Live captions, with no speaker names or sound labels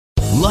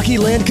Lucky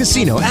Land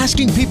Casino,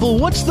 asking people,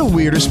 what's the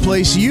weirdest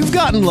place you've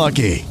gotten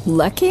lucky?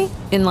 Lucky?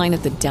 In line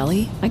at the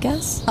deli, I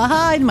guess?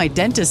 Aha, in my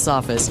dentist's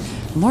office.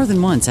 More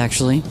than once,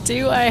 actually.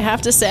 Do I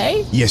have to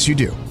say? Yes, you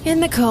do. In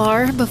the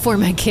car before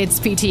my kids'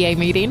 PTA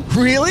meeting.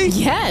 Really?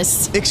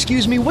 Yes.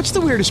 Excuse me, what's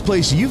the weirdest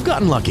place you've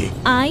gotten lucky?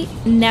 I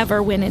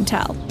never win and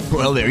tell.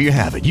 Well, there you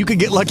have it. You can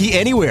get lucky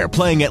anywhere,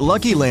 playing at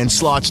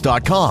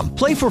LuckyLandSlots.com.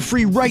 Play for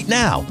free right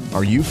now.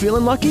 Are you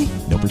feeling lucky?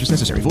 No purchase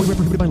necessary. Void where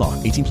prohibited by law.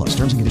 18 plus.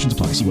 Terms and conditions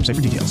apply. See website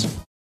for details.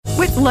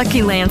 With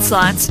Lucky Land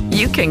Slots,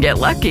 you can get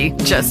lucky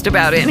just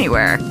about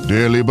anywhere.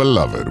 Dearly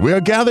beloved, we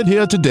are gathered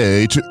here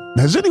today to...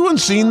 Has anyone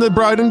seen the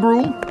bride and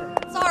groom?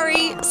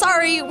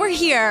 Sorry, we're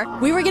here.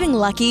 We were getting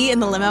lucky in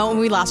the limo and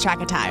we lost track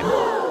of time.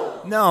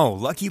 No,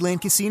 Lucky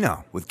Land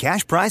Casino, with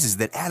cash prizes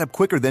that add up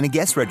quicker than a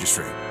guest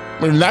registry.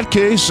 In that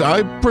case,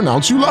 I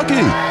pronounce you lucky.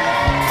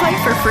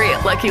 Play for free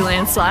at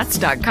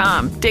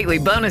LuckyLandSlots.com. Daily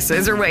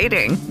bonuses are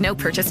waiting. No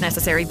purchase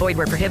necessary. Void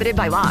where prohibited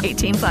by law.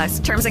 18 plus.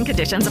 Terms and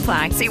conditions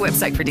apply. See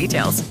website for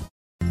details.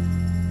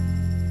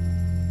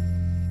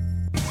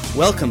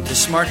 Welcome to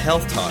Smart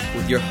Health Talk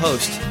with your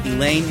host,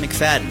 Elaine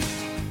McFadden.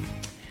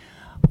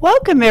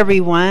 Welcome,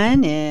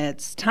 everyone.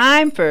 It's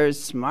time for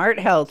Smart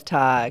Health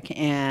Talk,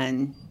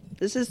 and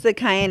this is the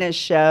kind of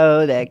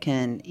show that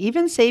can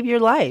even save your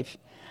life.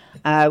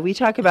 We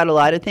talk about a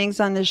lot of things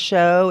on this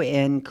show,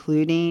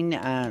 including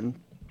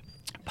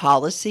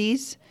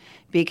policies,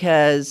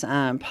 because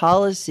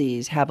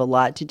policies have a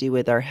lot to do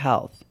with our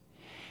health.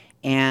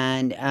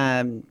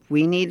 And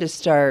we need to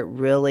start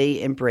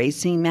really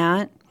embracing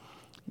that,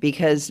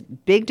 because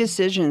big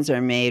decisions are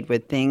made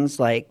with things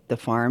like the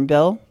Farm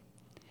Bill,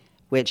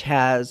 which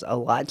has a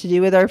lot to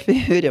do with our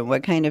food and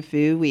what kind of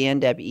food we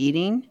end up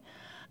eating,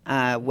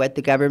 what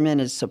the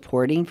government is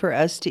supporting for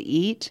us to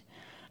eat.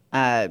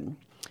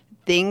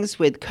 Things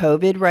with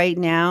COVID right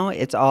now,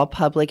 it's all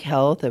public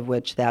health, of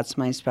which that's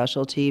my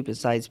specialty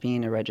besides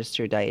being a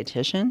registered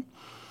dietitian.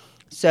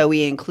 So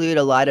we include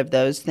a lot of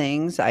those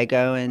things. I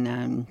go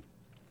and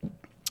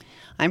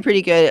I'm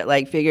pretty good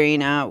at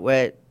figuring out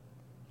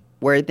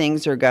where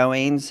things are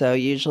going. So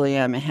usually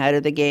I'm ahead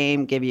of the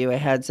game, give you a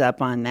heads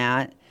up on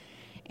that.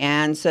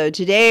 And so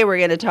today we're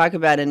going to talk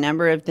about a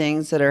number of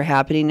things that are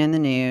happening in the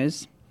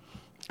news.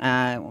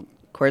 Of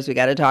course, we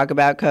got to talk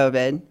about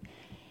COVID.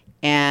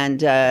 And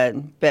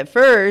but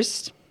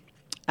first,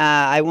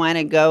 I want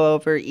to go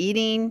over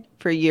eating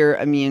for your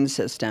immune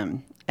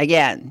system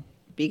again,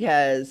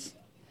 because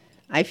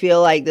I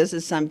feel like this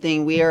is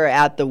something we are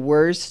at the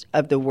worst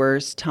of the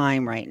worst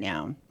time right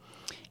now.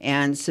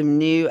 And a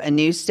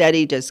new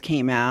study just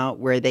came out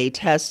where they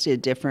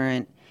tested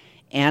different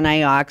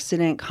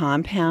antioxidant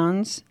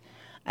compounds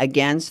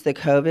against the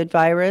COVID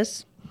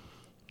virus,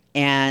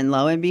 and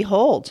lo and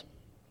behold,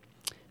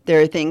 there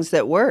are things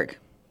that work.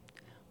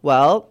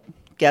 Well,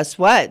 guess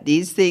what?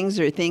 These things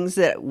are things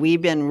that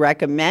we've been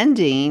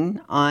recommending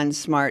on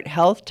Smart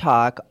Health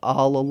Talk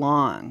all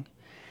along.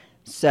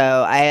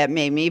 So it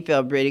made me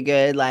feel pretty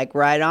good,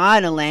 right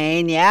on,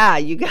 Elaine. Yeah,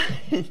 you got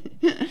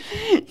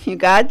you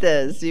got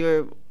this.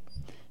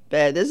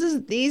 But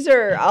these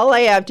are all I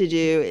have to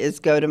do is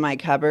go to my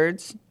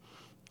cupboards,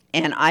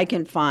 and I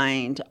can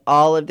find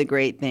all of the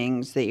great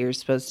things that you're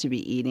supposed to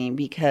be eating,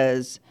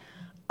 because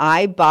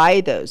I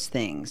buy those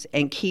things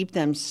and keep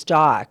them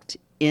stocked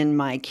in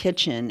my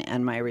kitchen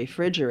and my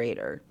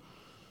refrigerator.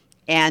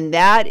 And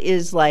that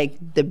is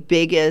the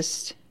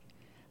biggest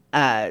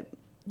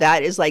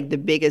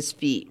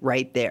feat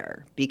right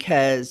there,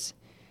 because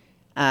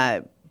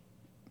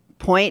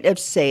point of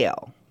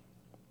sale,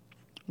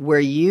 where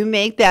you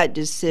make that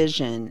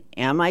decision,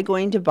 am I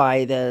going to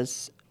buy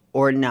this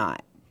or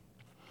not?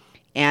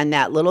 And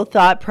that little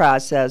thought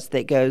process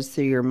that goes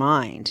through your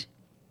mind.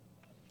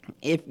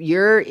 If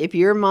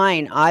your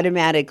mind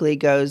automatically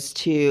goes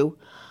to,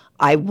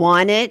 I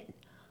want it,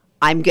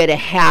 I'm going to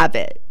have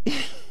it.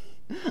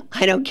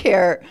 I don't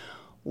care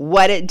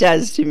what it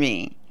does to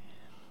me.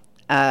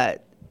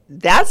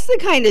 That's the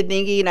kind of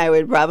thinking I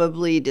would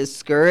probably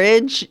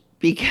discourage,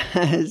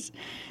 because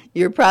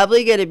you're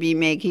probably going to be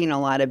making a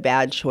lot of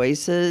bad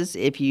choices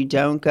if you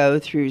don't go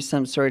through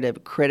some sort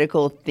of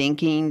critical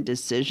thinking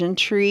decision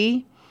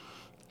tree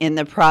in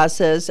the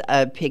process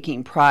of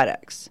picking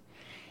products.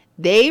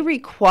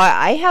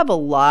 I have a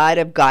lot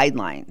of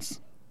guidelines.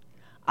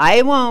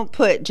 I won't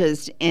put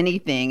just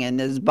anything in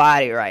this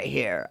body right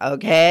here,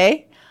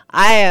 okay?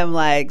 I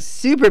am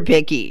super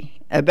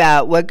picky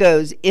about what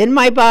goes in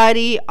my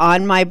body,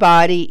 on my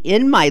body,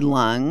 in my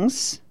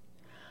lungs,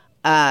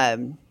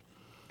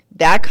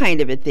 that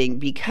kind of a thing,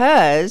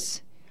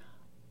 because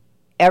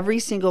every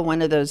single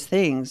one of those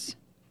things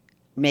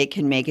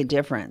can make a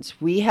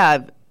difference. We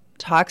have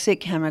toxic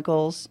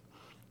chemicals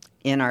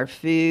in our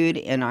food,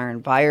 in our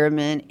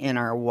environment, in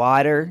our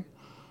water,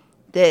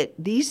 that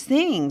these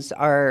things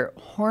are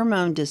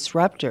hormone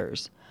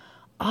disruptors.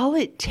 All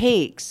it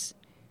takes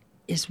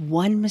is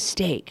one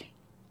mistake,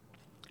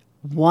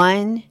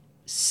 one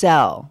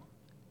cell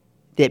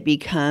that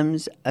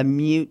becomes a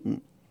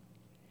mutant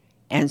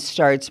and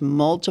starts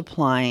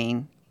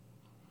multiplying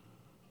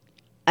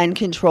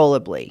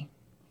uncontrollably.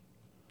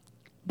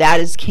 that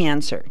is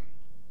cancer.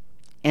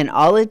 And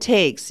all it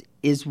takes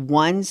is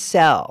one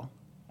cell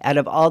out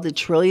of all the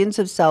trillions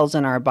of cells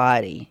in our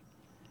body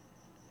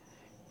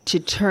to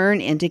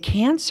turn into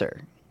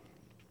cancer.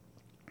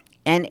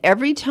 And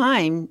every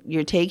time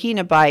you're taking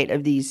a bite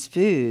of these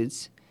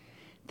foods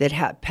that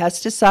have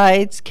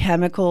pesticides,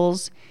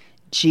 chemicals,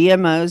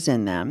 GMOs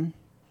in them,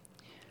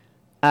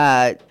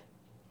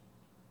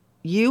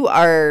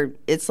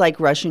 it's like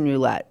Russian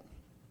roulette.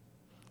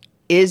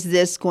 Is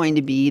this going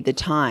to be the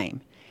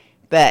time?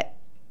 But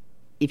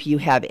if you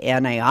have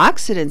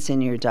antioxidants in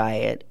your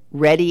diet,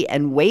 ready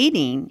and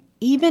waiting,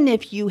 even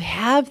if you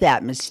have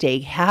that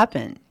mistake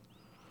happen,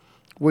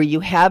 where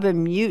you have a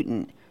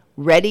mutant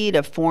ready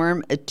to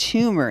form a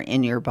tumor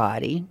in your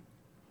body,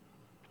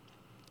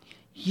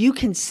 you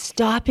can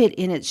stop it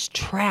in its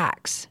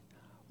tracks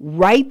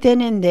right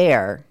then and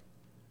there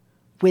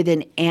with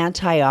an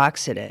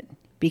antioxidant,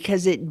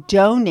 because it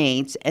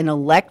donates an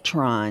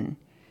electron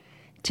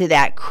to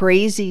that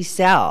crazy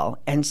cell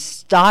and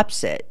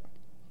stops it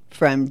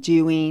from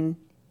doing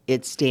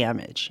its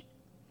damage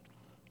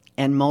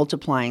and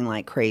multiplying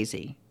like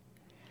crazy.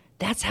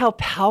 That's how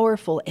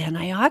powerful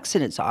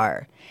antioxidants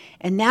are.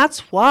 And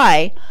that's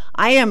why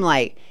I am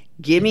like,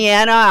 give me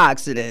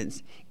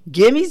antioxidants.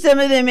 Give me some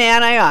of them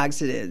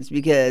antioxidants,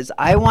 because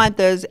I want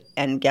those.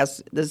 And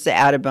guess, this is the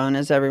added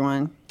bonus,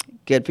 everyone.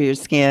 Good for your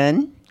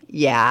skin.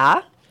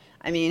 Yeah.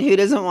 I mean, who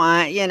doesn't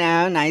want,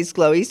 nice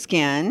glowy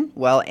skin?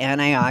 Well,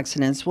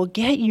 antioxidants will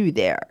get you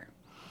there.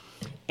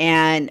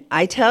 And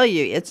I tell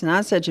you, it's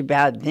not such a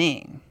bad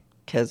thing,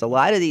 because a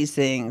lot of these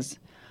things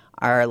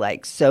are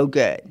like so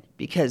good.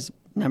 Because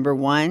number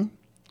one,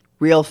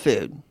 real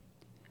food.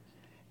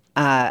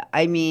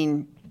 I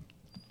mean,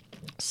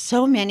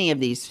 so many of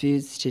these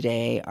foods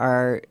today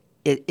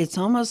it's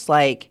almost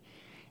like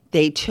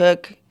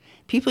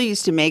people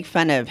used to make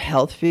fun of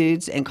health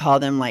foods and call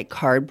them like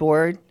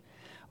cardboard.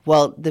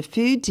 Well, the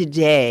food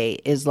today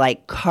is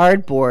like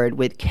cardboard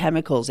with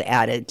chemicals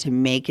added to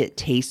make it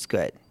taste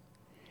good.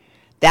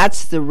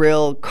 That's the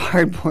real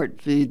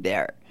cardboard food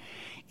there.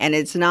 And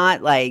it's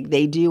not like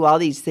they do all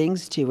these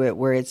things to it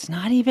where it's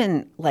not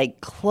even like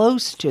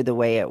close to the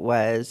way it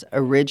was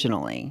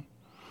originally.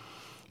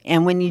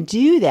 And when you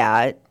do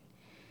that,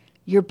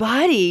 your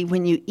body,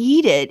 when you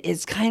eat it,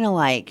 is kind of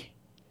like,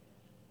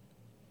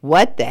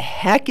 what the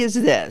heck is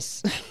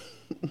this?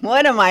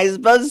 What am I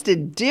supposed to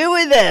do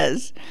with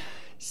this?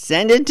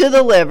 Send it to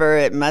the liver.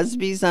 It must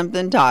be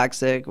something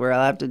toxic where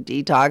I'll have to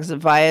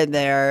detoxify it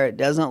there. It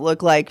doesn't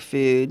look like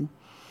food.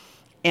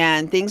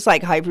 And things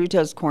like high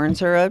fructose corn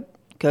syrup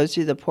goes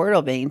through the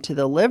portal vein to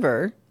the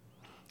liver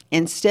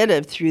instead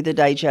of through the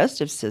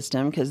digestive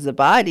system, because the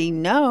body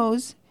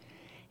knows,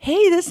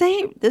 hey, this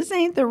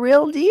ain't the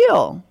real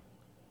deal.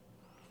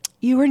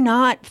 You are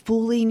not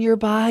fooling your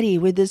body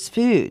with this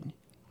food.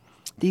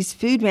 These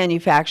food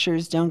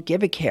manufacturers don't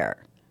give a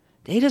care.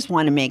 They just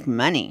want to make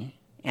money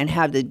and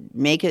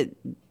make it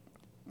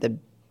the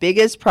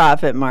biggest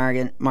profit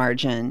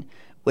margin,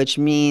 which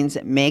means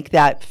make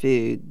that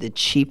food the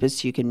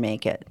cheapest you can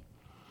make it.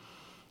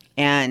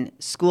 And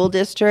school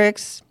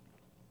districts,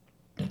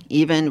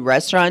 even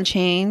restaurant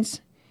chains,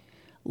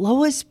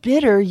 lowest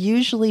bidder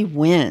usually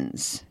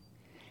wins.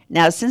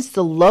 Now, since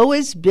the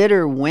lowest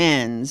bidder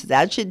wins,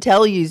 that should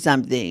tell you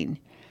something.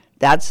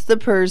 That's the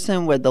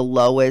person with the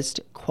lowest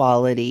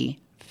quality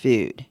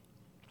food.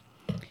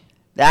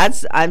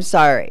 I'm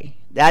sorry.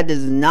 That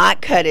does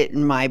not cut it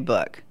in my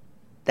book.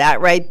 That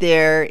right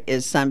there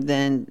is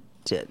something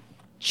to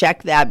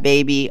check that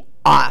baby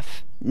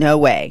off. No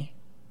way.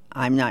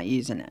 I'm not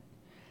using it.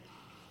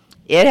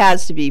 It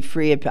has to be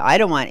free of, I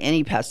don't want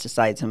any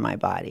pesticides in my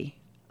body.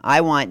 I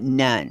want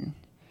none.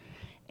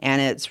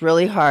 And it's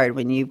really hard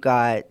when you've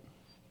got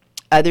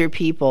other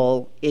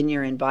people in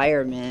your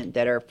environment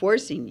that are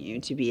forcing you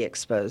to be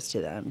exposed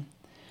to them.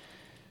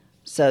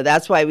 So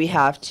that's why we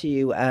have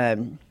to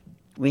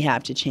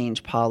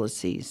change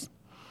policies.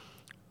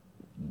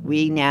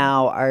 We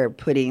now are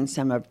putting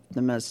some of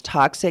the most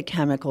toxic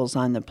chemicals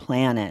on the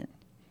planet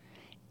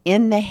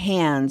in the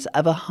hands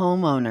of a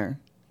homeowner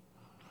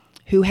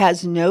who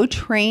has no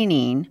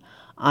training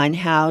on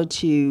how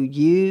to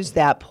use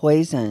that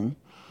poison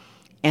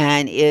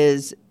and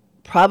is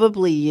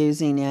probably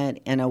using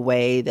it in a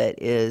way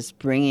that is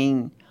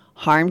bringing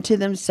harm to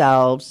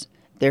themselves,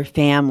 their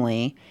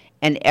family,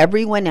 and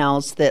everyone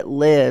else that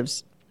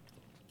lives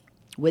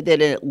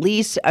within at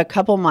least a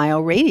couple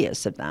mile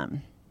radius of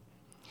them.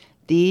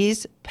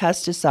 These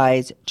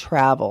pesticides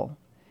travel,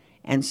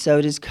 and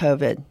so does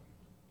COVID.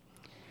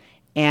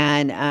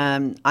 And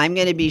I'm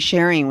going to be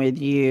sharing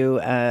with you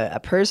a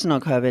personal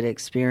COVID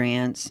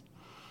experience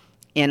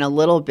in a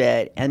little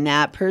bit, and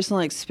that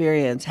personal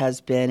experience has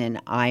been an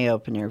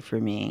eye-opener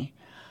for me.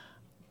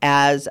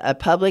 As a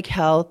public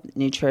health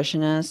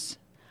nutritionist,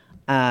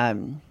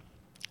 I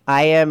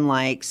am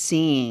like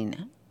seeing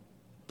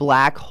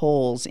black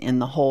holes in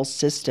the whole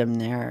system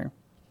there,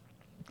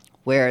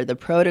 where the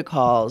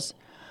protocols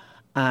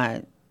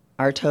are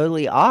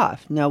totally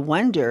off. No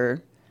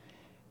wonder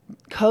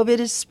COVID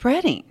is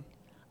spreading.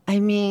 I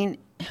mean,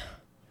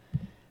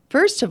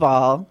 first of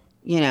all,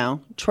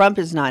 Trump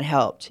has not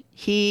helped.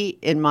 He,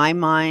 in my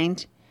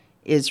mind,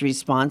 is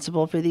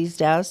responsible for these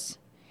deaths.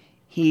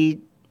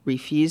 He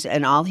refused,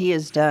 and all he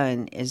has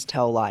done is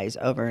tell lies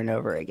over and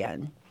over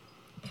again.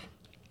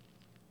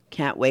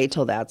 Can't wait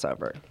till that's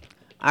over.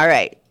 All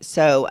right,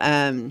 so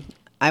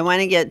I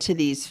want to get to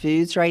these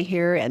foods right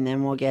here, and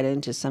then we'll get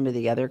into some of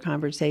the other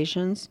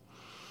conversations.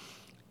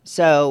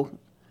 So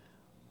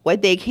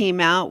what they came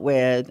out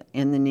with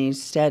in the new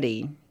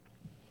study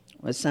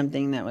was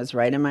something that was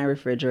right in my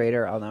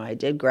refrigerator, although I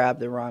did grab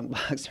the wrong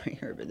box right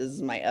here, but this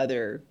is my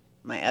other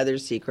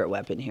secret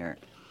weapon here.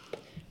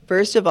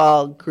 First of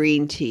all,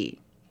 green tea.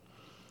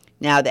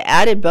 Now, the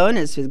added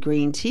bonus with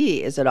green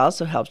tea is it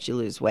also helps you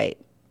lose weight.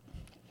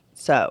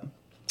 So,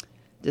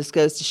 this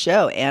goes to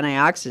show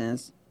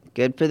antioxidants,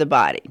 good for the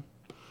body.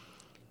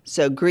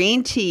 So,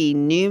 green tea,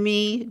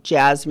 Numi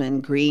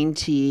Jasmine green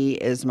tea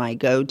is my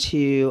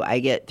go-to. I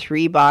get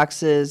 3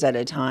 boxes at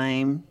a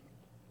time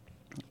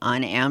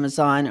on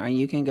Amazon, or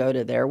you can go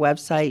to their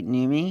website,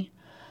 Numi,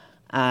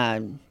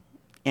 and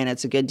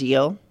it's a good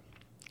deal.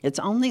 It's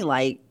only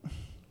like,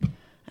 I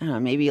don't know,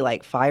 maybe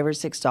like $5 or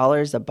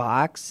 $6 a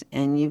box,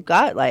 and you've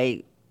got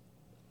like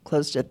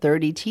close to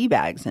 30 tea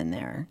bags in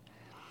there.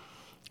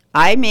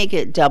 I make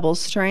it double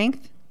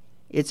strength.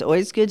 It's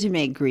always good to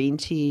make green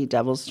tea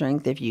double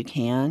strength if you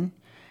can,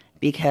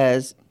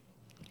 because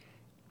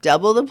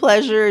double the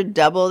pleasure,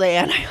 double the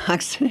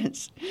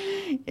antioxidants.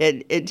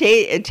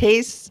 It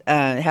tastes,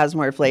 has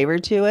more flavor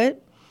to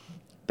it,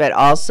 but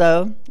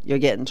also you're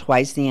getting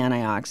twice the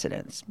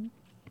antioxidants.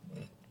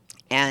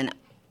 And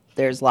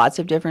there's lots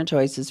of different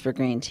choices for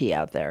green tea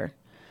out there.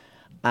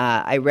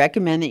 I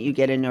recommend that you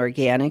get an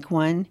organic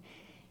one.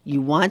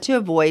 You want to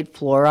avoid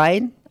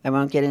fluoride. I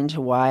won't get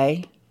into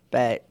why,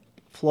 but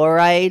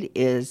fluoride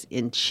is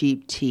in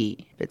cheap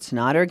tea. If it's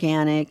not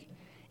organic,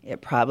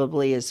 it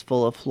probably is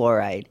full of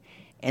fluoride.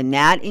 And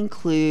that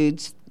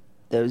includes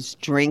those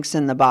drinks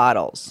in the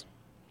bottles.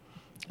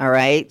 All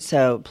right?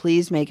 So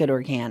please make it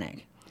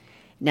organic.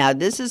 Now,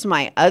 this is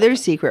my other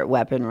secret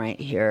weapon right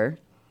here.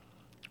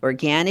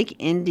 Organic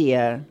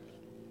India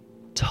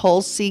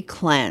Tulsi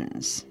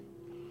Cleanse.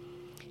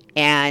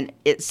 And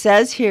it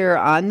says here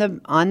on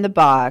the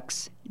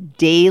box,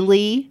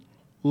 daily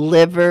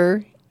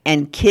liver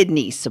and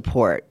kidney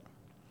support.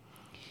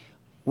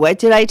 What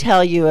did I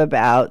tell you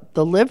about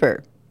the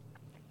liver?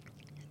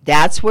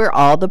 That's where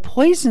all the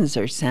poisons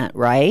are sent,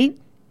 right?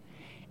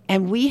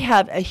 And we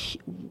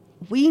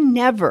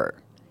never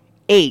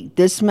ate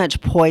this much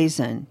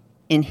poison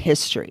in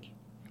history.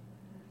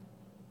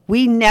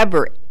 We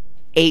never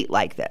ate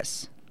like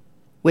this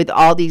with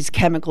all these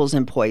chemicals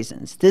and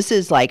poisons. This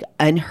is like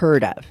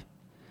unheard of.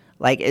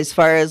 Like as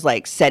far as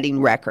like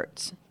setting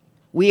records.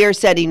 We are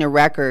setting a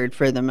record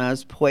for the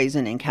most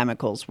poison and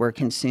chemicals we're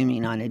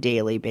consuming on a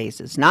daily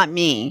basis. Not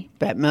me,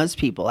 but most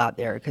people out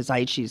there, because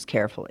I choose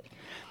carefully.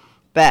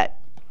 But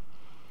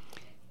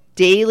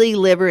daily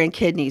liver and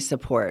kidney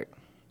support.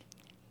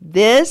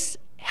 This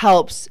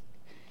helps.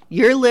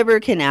 Your liver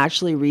can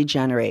actually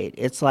regenerate.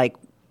 It's like,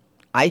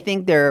 I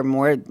think there are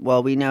more,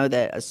 well, we know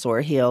that a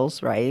sore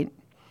heals, right?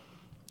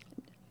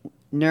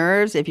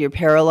 Nerves, if you're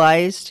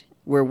paralyzed,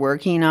 we're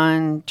working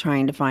on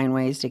trying to find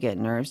ways to get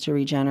nerves to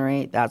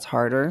regenerate. That's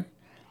harder.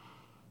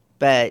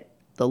 But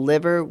the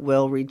liver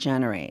will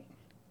regenerate.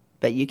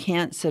 But you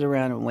can't sit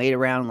around and wait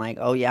around like,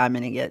 oh, yeah, I'm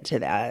going to get to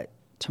that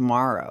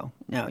tomorrow.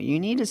 No, you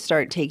need to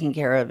start taking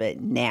care of it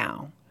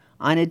now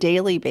on a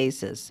daily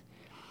basis.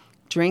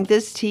 Drink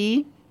this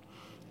tea.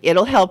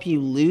 It'll help you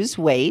lose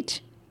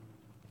weight.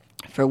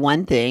 For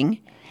one thing,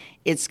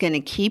 it's going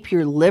to keep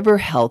your liver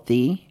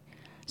healthy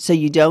so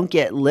you don't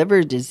get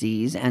liver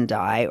disease and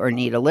die or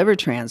need a liver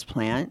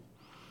transplant.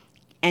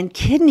 And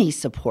kidney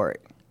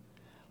support.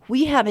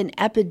 We have an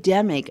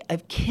epidemic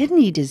of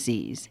kidney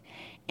disease.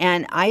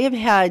 And I have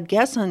had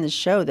guests on the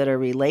show that are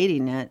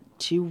relating it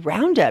to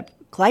Roundup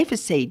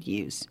glyphosate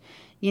use.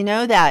 You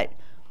know that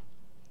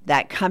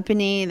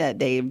company that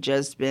they've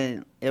just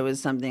been, it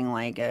was something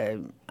like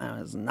a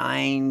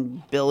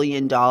 $9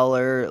 billion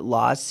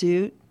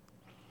lawsuit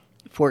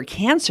for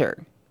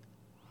cancer.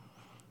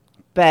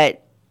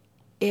 But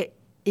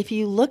if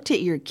you looked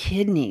at your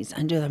kidneys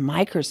under the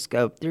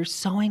microscope, they're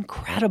so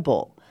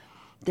incredible.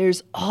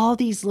 There's all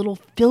these little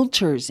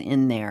filters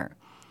in there,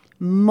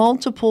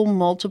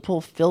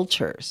 multiple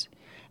filters.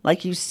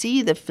 Like you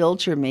see the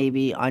filter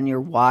maybe on your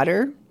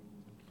water,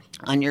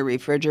 on your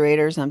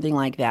refrigerator, something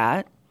like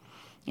that.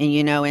 And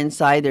you know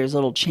inside there's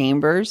little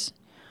chambers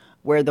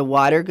where the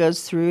water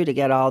goes through to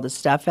get all the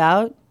stuff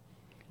out.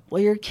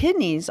 Well, your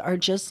kidneys are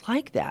just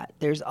like that.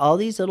 There's all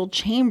these little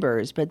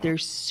chambers, but they're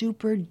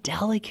super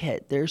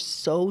delicate. They're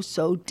so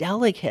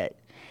delicate.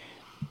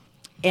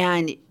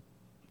 And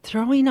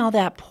throwing all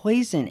that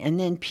poison, and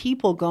then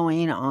people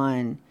going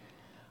on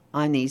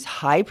these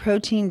high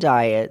protein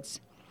diets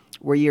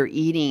where you're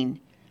eating,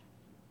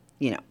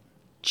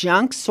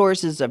 junk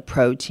sources of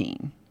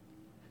protein.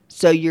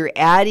 So you're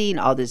adding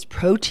all this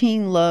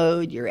protein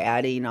load, you're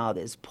adding all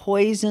this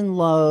poison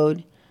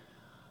load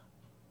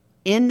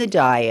in the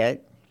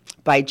diet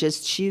by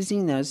just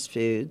choosing those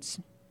foods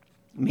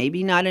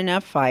maybe not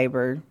enough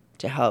fiber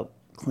to help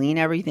clean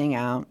everything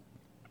out.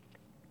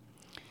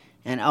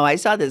 And I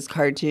saw this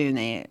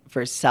cartoon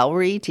for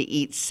celery, to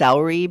eat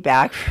celery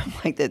back from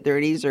like the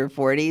 30s or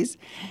 40s.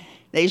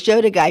 They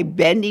showed a guy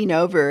bending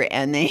over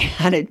and they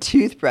had a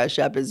toothbrush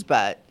up his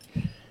butt.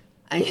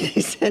 And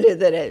they said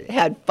that it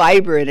had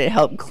fiber and it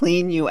helped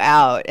clean you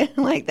out. And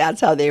like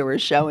that's how they were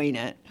showing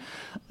it.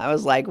 I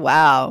was like,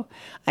 wow,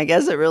 I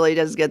guess it really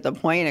does get the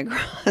point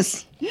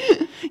across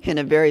in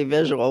a very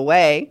visual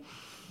way.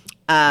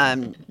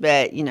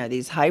 But,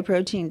 these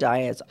high-protein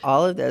diets,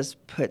 all of this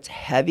puts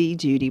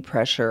heavy-duty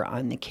pressure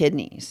on the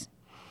kidneys.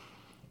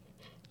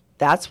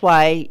 That's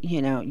why,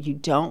 you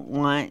don't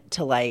want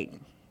to,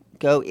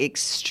 go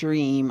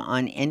extreme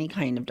on any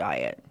kind of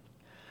diet.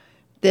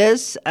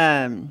 This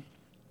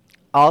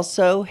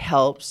also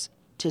helps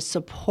to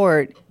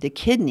support the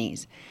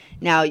kidneys.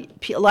 Now,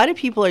 a lot of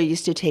people are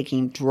used to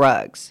taking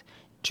drugs.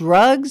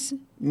 Drugs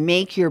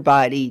make your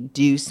body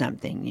do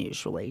something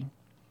usually.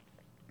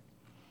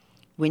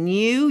 When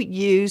you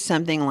use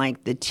something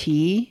like the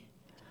tea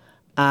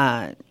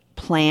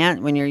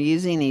plant, when you're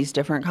using these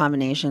different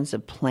combinations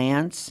of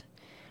plants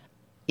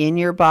in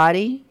your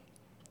body,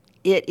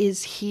 it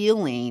is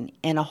healing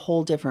in a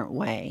whole different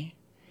way.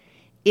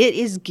 It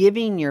is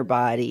giving your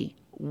body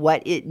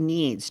what it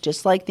needs,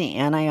 just like the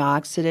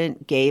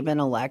antioxidant gave an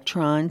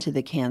electron to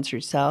the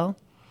cancer cell.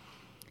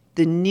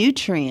 The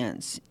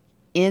nutrients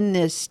in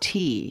this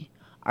tea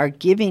are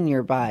giving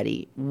your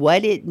body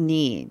what it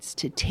needs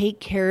to take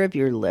care of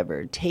your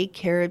liver, take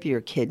care of your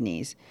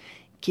kidneys,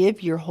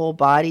 give your whole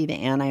body the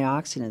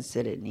antioxidants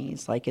that it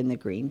needs, like in the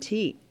green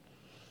tea.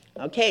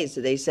 Okay,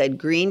 so they said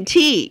green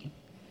tea,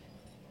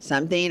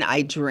 something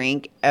I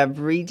drink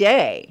every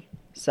day.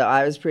 So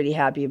I was pretty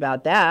happy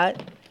about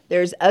that.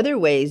 There's other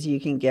ways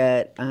you can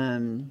get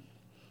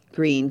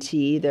green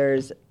tea.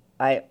 There's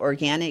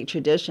Organic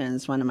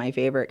Traditions, one of my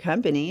favorite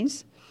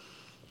companies,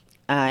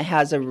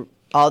 has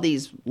all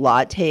these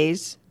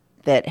lattes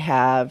that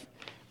have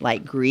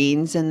like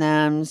greens in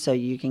them, so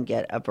you can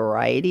get a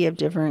variety of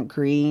different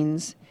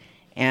greens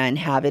and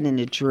have it in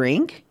a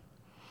drink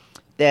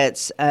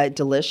that's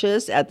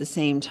delicious at the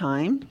same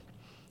time.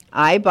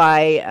 I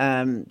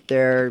buy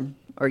their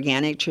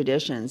Organic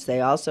Traditions.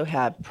 They also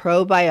have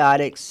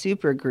probiotic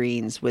super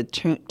greens with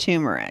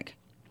turmeric.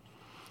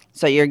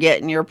 So you're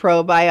getting your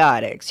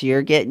probiotics,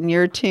 you're getting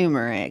your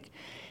turmeric,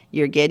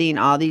 you're getting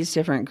all these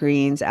different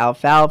greens,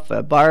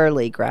 alfalfa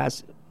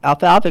grass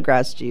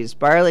juice,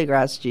 barley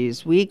grass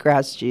juice,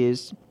 wheatgrass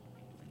juice,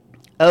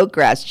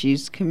 oatgrass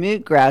juice,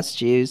 kamut grass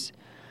juice,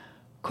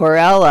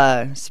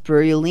 chlorella,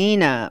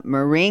 spirulina,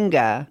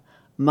 moringa,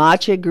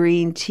 matcha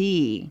green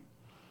tea,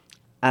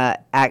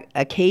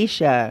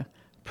 acacia,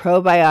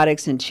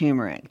 probiotics, and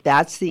turmeric.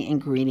 That's the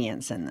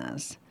ingredients in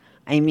this.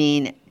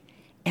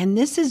 And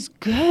this is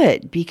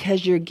good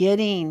because you're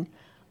getting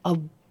a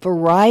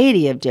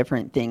variety of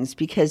different things,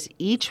 because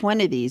each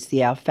one of these,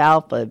 the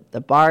alfalfa,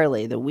 the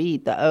barley, the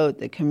wheat, the oat,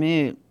 the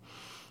kamut,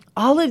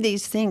 all of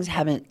these things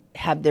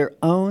have their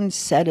own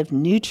set of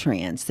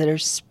nutrients that are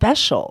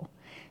special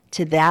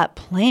to that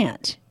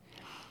plant.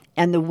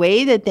 And the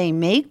way that they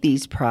make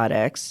these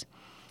products,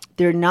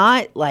 they're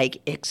not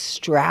like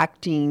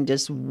extracting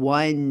just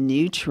one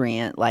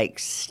nutrient like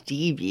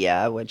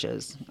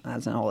stevia,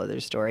 that's a whole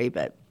other story,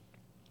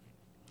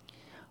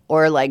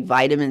 or like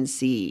vitamin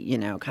C,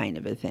 kind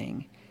of a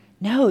thing.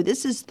 No,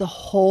 this is the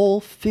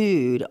whole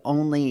food,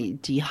 only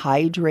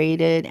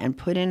dehydrated and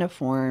put in a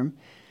form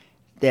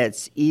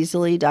that's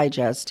easily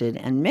digested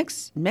and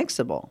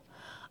mixable.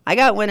 I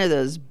got one of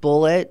those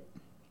bullet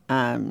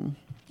blenders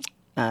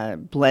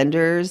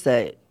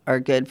that are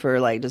good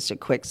for like just a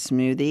quick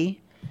smoothie.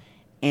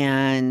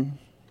 And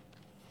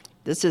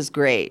this is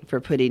great for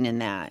putting in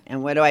that.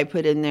 And what do I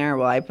put in there?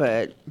 Well, I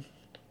put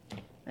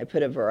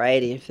a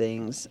variety of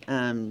things.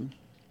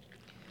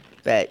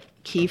 But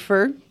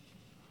kefir,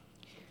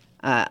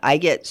 I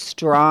get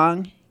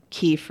strong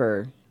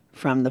kefir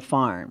from the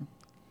farm.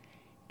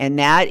 And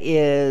that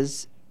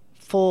is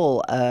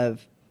full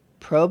of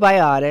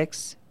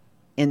probiotics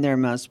in their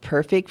most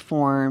perfect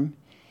form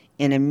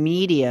in a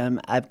medium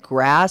of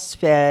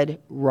grass-fed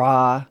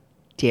raw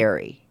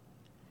dairy.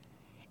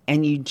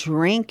 And you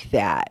drink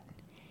that,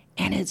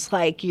 and it's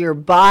like your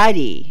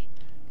body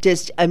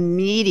just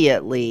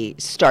immediately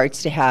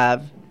starts to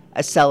have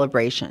a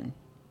celebration.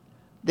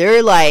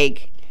 They're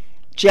like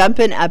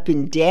jumping up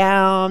and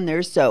down.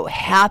 They're so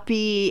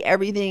happy.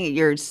 Everything,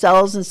 your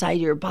cells inside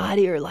your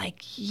body are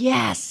like,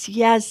 yes,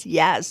 yes,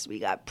 yes. We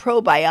got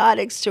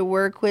probiotics to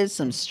work with,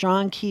 some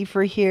strong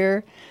kefir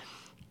here.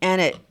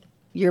 And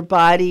your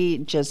body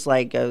just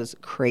like goes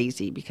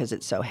crazy because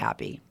it's so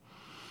happy.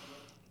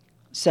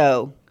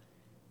 So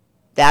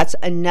that's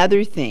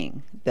another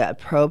thing, the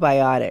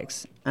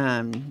probiotics,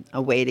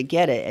 a way to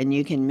get it. And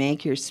you can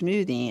make your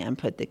smoothie and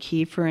put the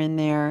kefir in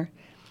there.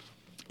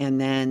 And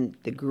then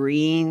the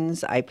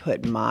greens, I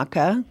put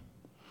maca.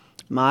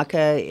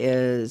 Maca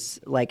is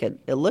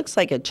it looks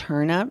like a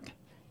turnip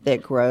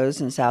that grows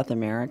in South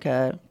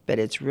America, but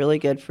it's really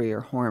good for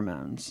your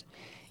hormones.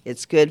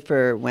 It's good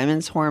for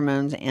women's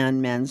hormones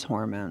and men's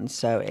hormones.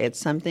 So it's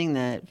something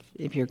that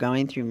if you're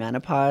going through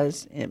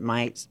menopause, it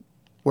might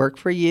work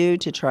for you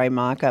to try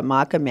maca.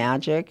 Maca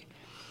Magic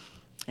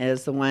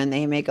is the one.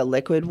 They make a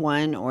liquid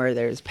one, or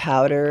there's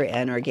powder,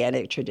 and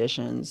Organic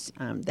Traditions.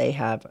 They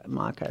have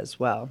maca as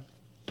well.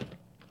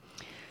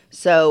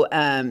 So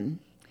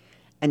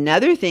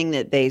another thing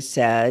that they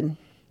said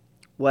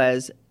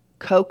was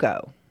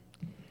cocoa.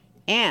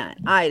 And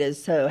I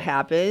just so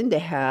happen to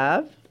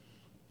have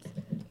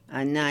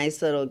a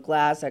nice little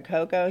glass of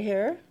cocoa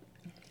here.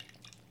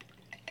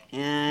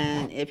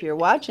 And if you're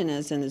watching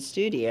us in the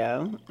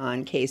studio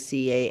on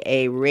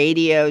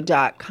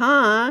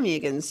KCAAradio.com, you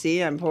can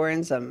see I'm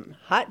pouring some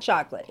hot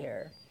chocolate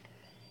here.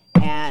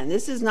 And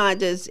this is not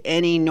just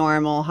any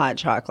normal hot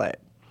chocolate.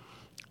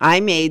 I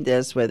made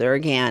this with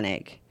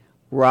organic,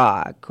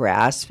 raw,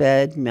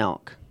 grass-fed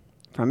milk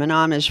from an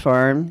Amish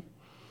farm.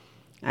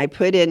 I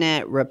put in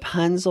it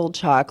Rapunzel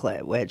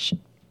chocolate, which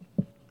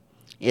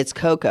it's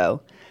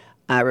cocoa.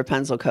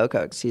 Rapunzel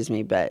cocoa,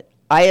 but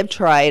I have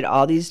tried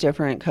all these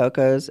different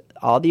cocos,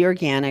 all the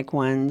organic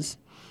ones,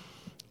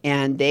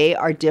 and they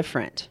are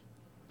different.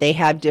 They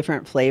have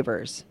different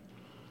flavors.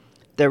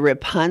 The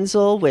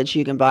Rapunzel, which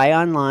you can buy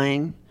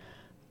online,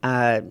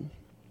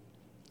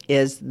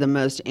 is the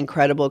most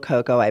incredible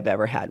cocoa I've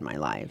ever had in my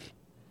life.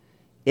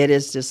 It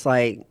is just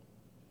like,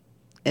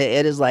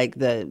 it is like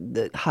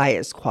the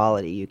highest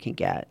quality you can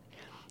get.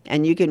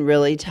 And you can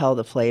really tell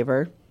the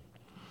flavor.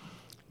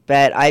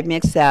 But I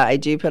mix that. I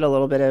do put a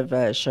little bit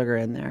of sugar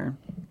in there.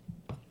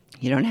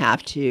 You don't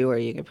have to, or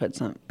you can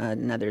put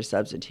another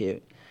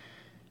substitute.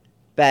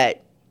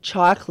 But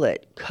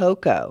chocolate,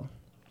 cocoa.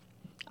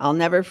 I'll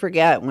never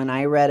forget when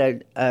I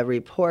read a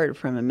report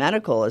from a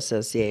medical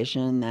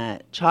association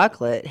that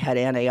chocolate had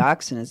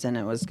antioxidants and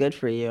it was good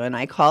for you. And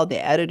I called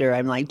the editor.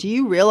 I'm like, do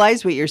you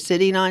realize what you're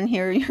sitting on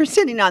here? You're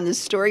sitting on the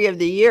story of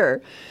the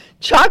year.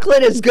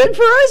 Chocolate is good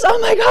for us? Oh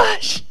my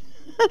gosh.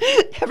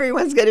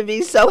 Everyone's going to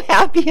be so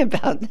happy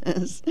about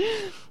this.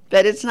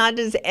 But it's not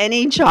just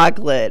any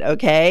chocolate,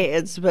 okay?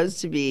 It's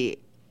supposed to be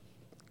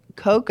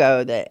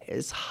cocoa that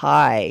is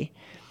high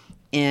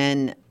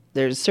in,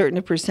 there's a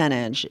certain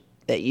percentage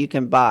that you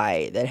can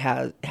buy that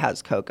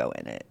has cocoa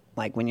in it,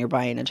 like when you're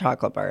buying a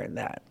chocolate bar and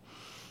that.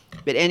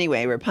 But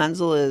anyway,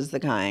 Rapunzel is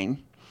the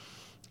kind.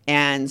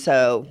 And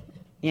so,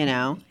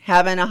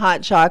 having a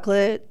hot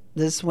chocolate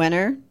this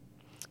winter,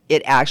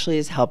 it actually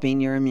is helping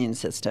your immune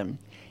system.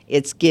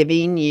 It's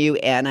giving you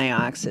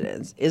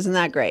antioxidants. Isn't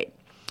that great?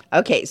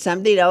 Okay,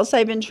 something else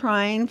I've been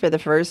trying for the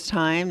first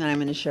time that I'm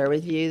going to share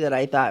with you that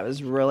I thought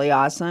was really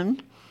awesome.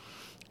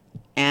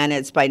 And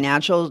it's by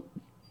Natural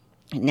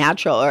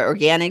or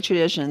Organic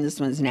Tradition. This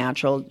one's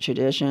Natural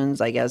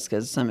Traditions, I guess,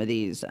 because some of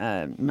these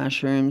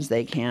mushrooms,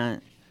 they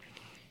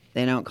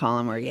don't call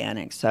them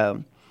organic.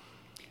 So,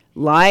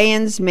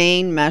 lion's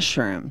mane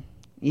mushroom.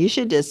 You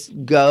should just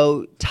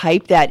go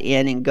type that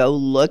in and go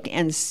look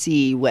and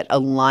see what a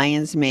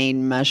lion's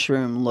mane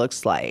mushroom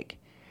looks like,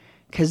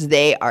 because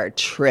they are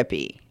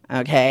trippy,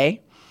 okay?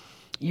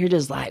 You're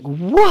just like,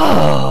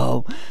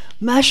 whoa,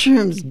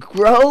 mushrooms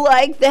grow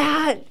like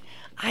that?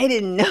 I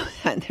didn't know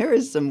that. There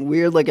are some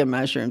weird looking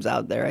mushrooms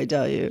out there, I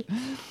tell you.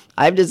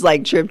 I've just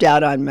tripped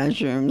out on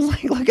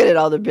mushrooms, looking at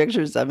all the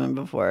pictures of them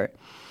before.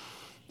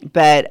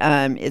 But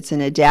it's an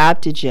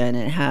adaptogen.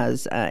 It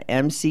has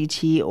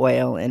MCT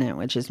oil in it,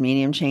 which is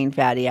medium chain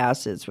fatty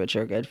acids, which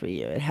are good for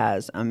you. It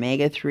has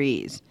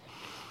omega-3s.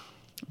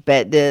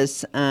 But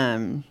this, let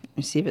me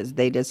see if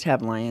they just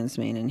have lion's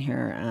mane in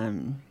here.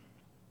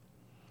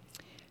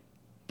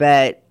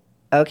 But,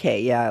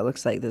 okay, yeah, it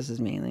looks like this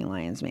is mainly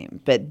lion's mane.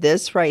 But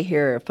this right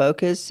here,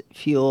 Focus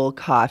Fuel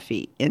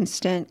Coffee,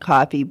 instant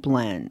coffee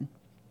blend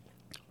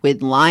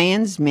with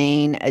lion's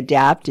mane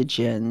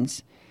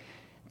adaptogens,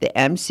 the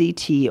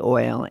MCT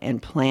oil,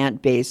 and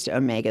plant-based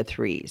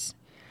omega-3s.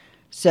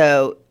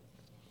 So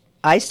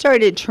I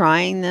started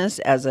trying this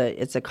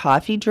it's a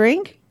coffee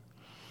drink,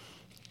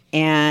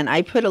 and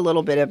I put a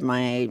little bit of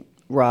my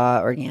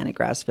raw organic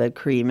grass-fed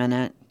cream in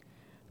it,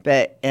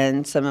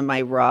 and some of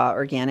my raw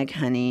organic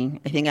honey.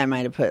 I think I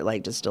might have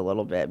put just a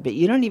little bit, but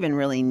you don't even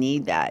really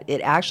need that.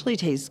 It actually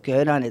tastes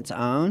good on its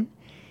own.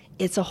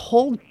 It's a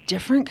whole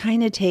different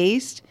kind of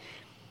taste.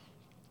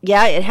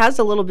 Yeah, it has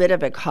a little bit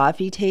of a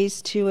coffee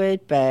taste to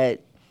it,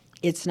 but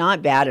it's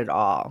not bad at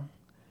all.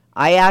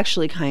 I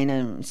actually kind of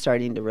am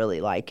starting to really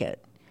like it.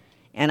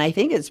 And I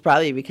think it's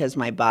probably because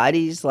my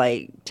body's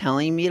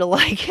telling me to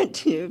like it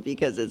too,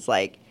 because it's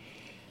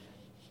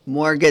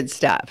more good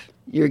stuff.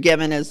 You're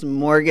giving us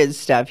more good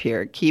stuff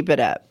here. Keep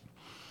it up.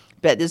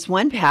 But this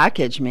one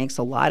package makes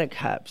a lot of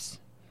cups.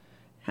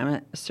 How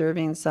much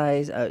serving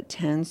size? Oh,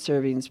 10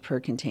 servings per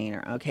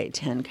container. Okay,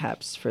 10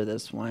 cups for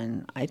this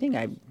one. I think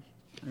I'm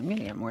going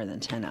to get more than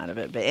 10 out of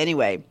it. But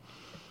anyway,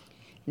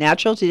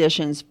 Natural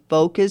Traditions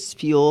Focus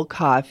Fuel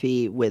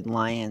Coffee with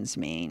lion's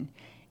mane.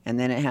 And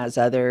then it has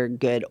other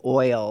good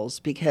oils,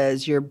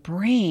 because your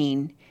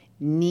brain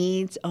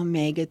needs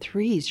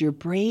omega-3s. Your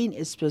brain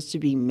is supposed to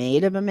be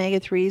made of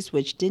omega-3s,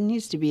 which didn't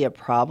used to be a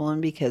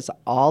problem because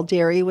all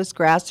dairy was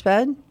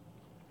grass-fed.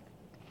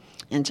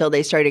 until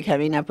they started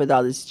coming up with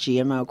all this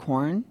GMO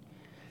corn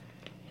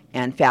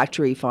and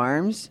factory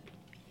farms.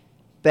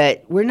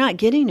 But we're not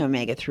getting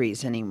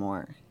omega-3s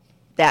anymore.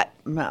 That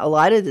a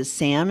lot of the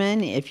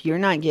salmon, if you're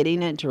not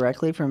getting it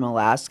directly from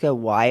Alaska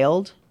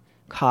wild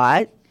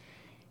caught,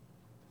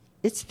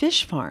 it's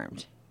fish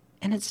farmed,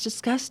 and it's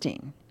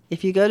disgusting.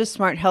 If you go to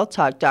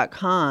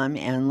smarthealthtalk.com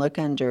and look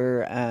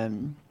under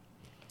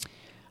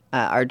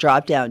our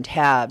drop-down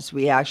tabs,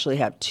 we actually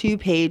have 2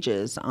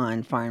 pages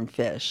on farm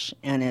fish,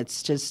 and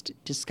it's just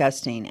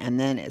disgusting. And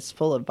then it's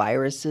full of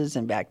viruses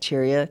and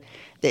bacteria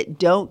that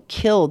don't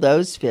kill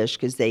those fish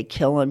because they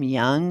kill them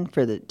young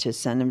to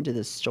send them to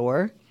the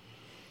store.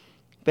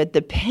 But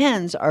the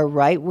pens are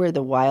right where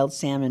the wild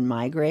salmon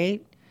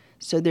migrate,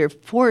 so they're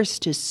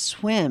forced to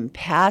swim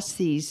past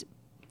these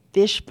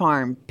fish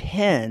farm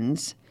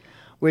pens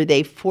where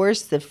they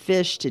force the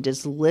fish to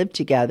just live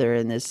together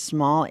in this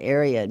small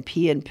area and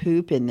pee and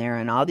poop in there,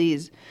 and all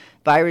these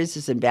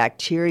viruses and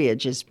bacteria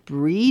just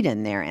breed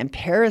in there, and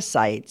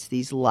parasites,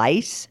 these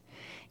lice,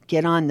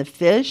 get on the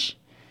fish.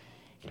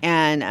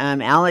 And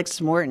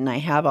Alex Morton, I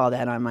have all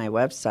that on my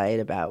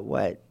website about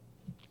what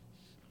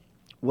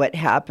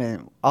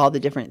happened, all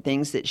the different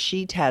things that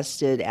she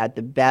tested at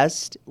the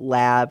best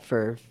lab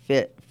for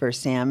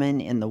salmon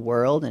in the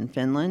world in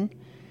Finland.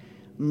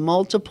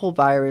 Multiple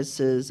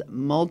viruses,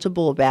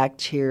 multiple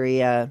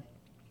bacteria.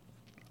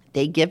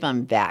 They give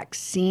them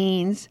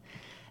vaccines.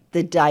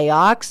 The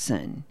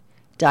dioxin,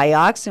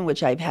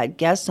 which I've had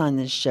guests on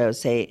this show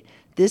say,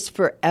 this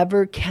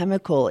forever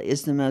chemical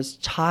is the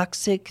most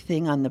toxic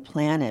thing on the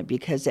planet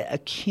because it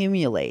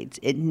accumulates.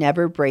 It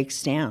never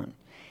breaks down.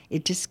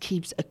 It just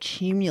keeps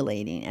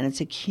accumulating, and it's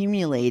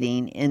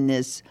accumulating in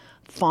this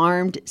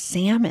farmed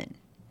salmon.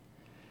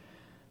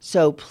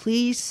 So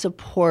please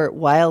support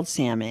wild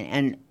salmon.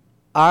 And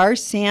our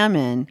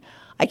salmon,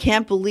 I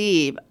can't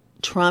believe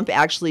Trump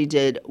actually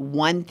did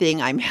one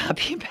thing I'm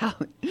happy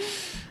about.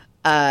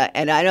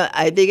 And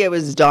I think it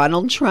was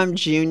Donald Trump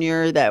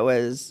Jr.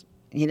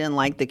 He didn't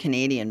like the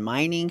Canadian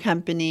Mining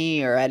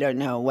Company, or I don't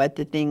know what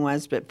the thing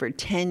was, but for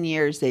 10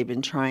 years they've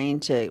been trying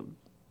to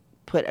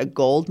put a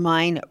gold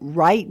mine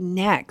right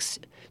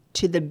next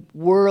to the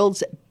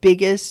world's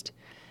biggest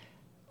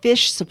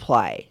fish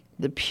supply,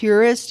 the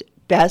purest,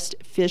 best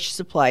fish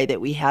supply that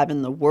we have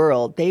in the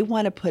world. They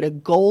want to put a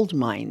gold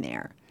mine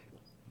there.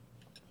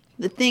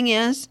 The thing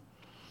is,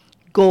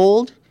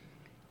 gold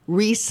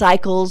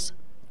recycles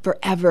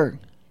forever.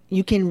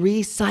 You can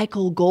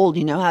recycle gold.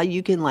 You know how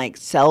you can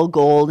sell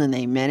gold and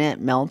they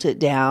melt it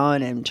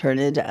down and turn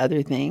it into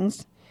other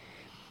things?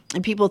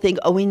 And people think,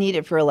 oh, we need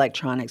it for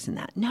electronics and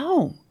that.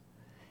 No.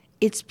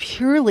 It's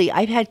purely,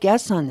 I've had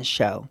guests on the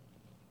show.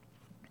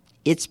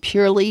 It's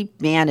purely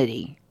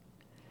vanity.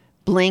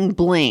 Bling,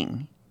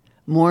 bling.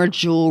 More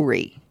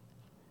jewelry.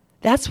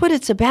 That's what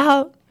it's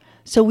about.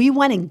 So we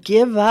want to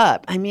give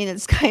up. I mean,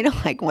 it's kind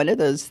of like one of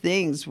those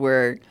things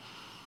where...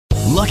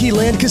 Lucky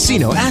Land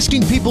Casino,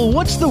 asking people,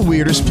 what's the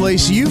weirdest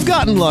place you've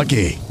gotten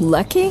lucky?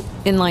 Lucky?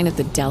 In line at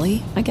the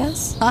deli, I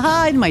guess?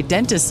 Aha, in my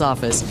dentist's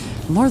office.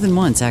 More than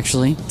once,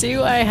 actually.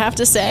 Do I have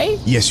to say?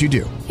 Yes, you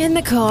do. In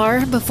the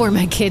car before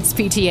my kids'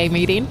 PTA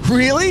meeting.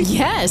 Really?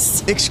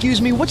 Yes. Excuse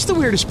me, what's the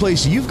weirdest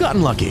place you've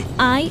gotten lucky?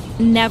 I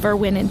never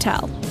win and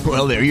tell.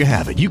 Well, there you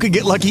have it. You can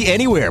get lucky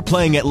anywhere,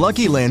 playing at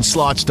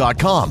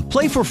LuckyLandSlots.com.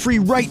 Play for free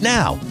right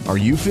now. Are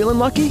you feeling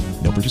lucky?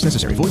 No purchase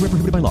necessary. Void where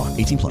prohibited by law.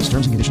 18+.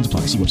 Terms and conditions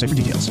apply. See website for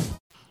details.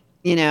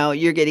 You know,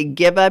 you're going to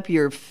give up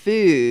your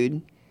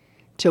food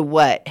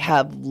to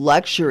have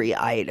luxury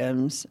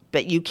items,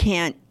 but you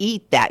can't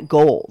eat that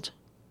gold.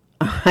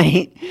 All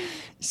right?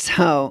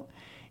 So,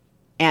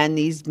 and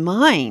these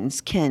mines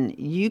can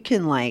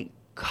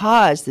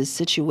cause this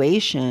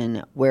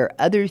situation where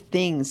other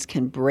things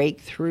can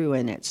break through,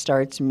 and it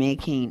starts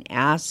making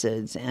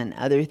acids and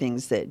other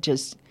things that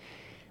just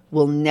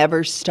will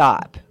never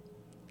stop.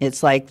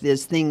 It's like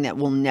this thing that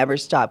will never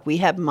stop. We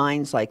have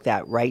mines like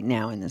that right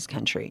now in this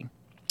country.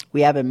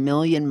 We have 1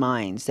 million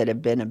mines that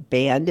have been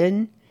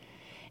abandoned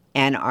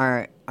and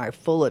are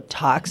full of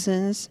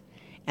toxins,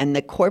 and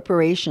the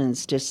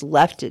corporations just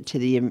left it to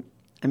the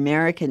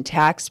American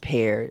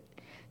taxpayer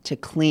to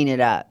clean it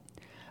up,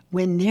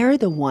 when they're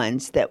the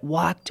ones that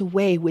walked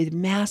away with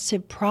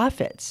massive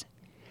profits.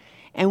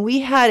 And we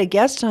had a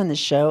guest on the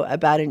show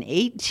about an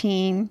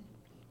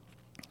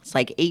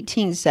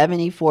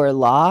 1874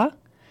 law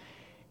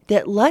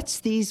that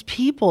lets these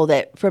people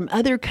that from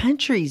other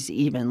countries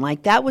even,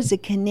 that was a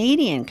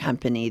Canadian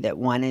company that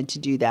wanted to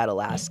do that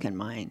Alaskan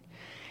mine.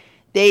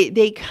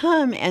 They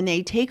come and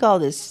they take all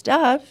this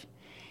stuff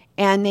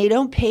and they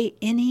don't pay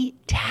any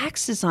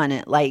taxes on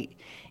it, like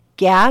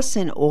gas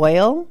and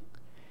oil.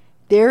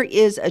 There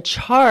is a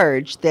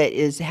charge that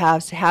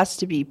has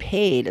to be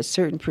paid a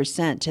certain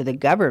percent to the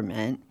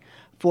government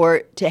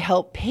to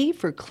help pay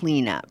for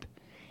cleanup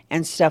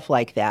and stuff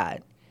like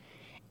that.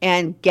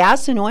 And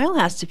gas and oil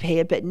has to pay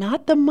it, but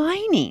not the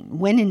mining,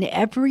 when in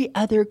every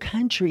other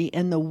country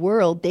in the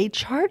world they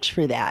charge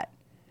for that.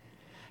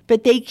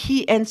 But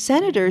and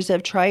senators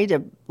have tried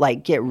to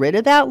get rid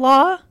of that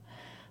law,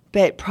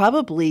 but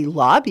probably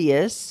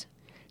lobbyists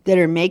that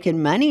are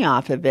making money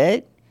off of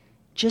it,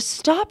 just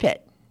stop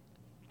it.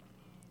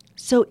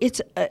 So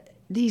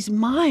these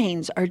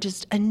mines are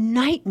just a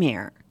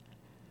nightmare.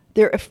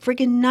 They're a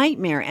friggin'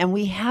 nightmare, and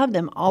we have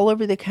them all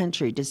over the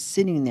country just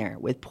sitting there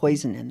with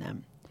poison in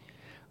them,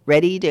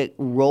 ready to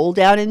roll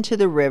down into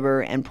the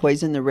river and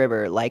poison the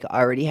river like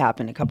already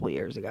happened a couple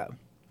years ago.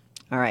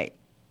 All right.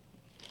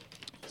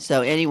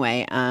 So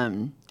anyway,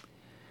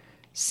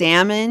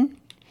 salmon,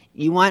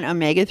 you want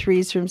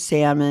omega-3s from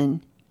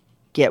salmon,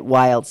 get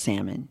wild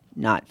salmon,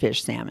 not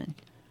fish salmon.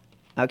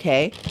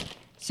 Okay?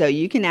 So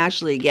you can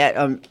actually get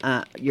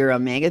your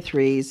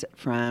omega-3s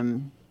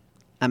from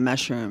a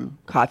mushroom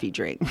coffee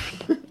drink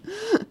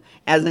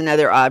as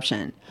another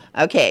option.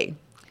 Okay.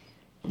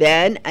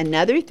 Then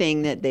another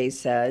thing that they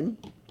said,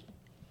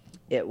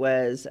 it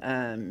was,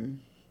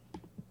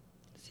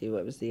 see,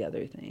 what was the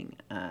other thing?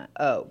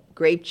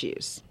 Grape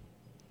juice.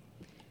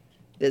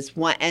 This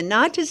one, and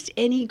not just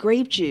any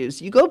grape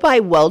juice. You go buy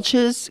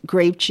Welch's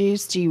grape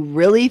juice. Do you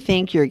really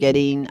think you're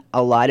getting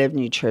a lot of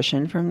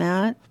nutrition from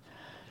that?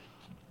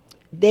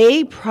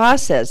 They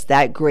process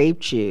that grape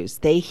juice.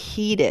 They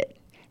heat it.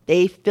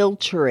 They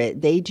filter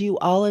it. They do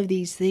all of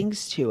these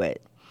things to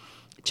it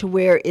to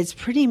where it's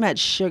pretty much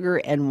sugar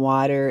and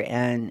water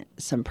and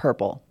some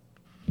purple.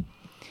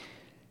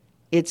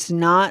 It's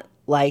not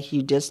like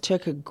you just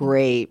took a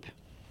grape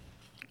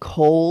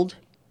cold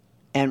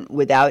and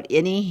without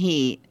any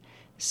heat,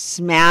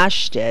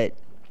 smashed it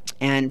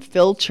and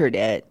filtered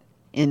it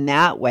in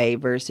that way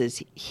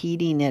versus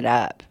heating it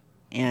up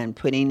and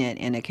putting it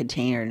in a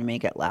container to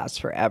make it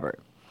last forever.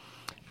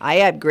 I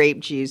have grape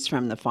juice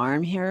from the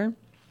farm here.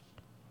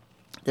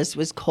 This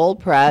was cold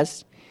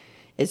pressed.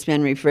 It's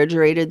been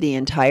refrigerated the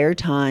entire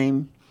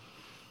time.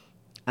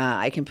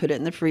 I can put it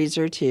in the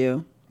freezer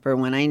too for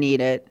when I need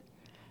it.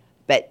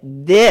 But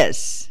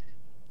this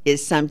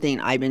is something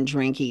I've been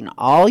drinking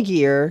all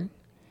year.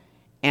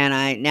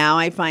 And now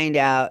I find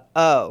out,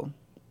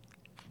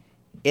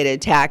 it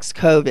attacks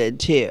COVID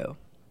too.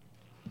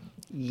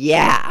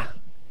 Yeah,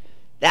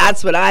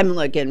 that's what I'm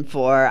looking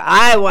for.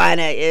 I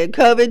want to, if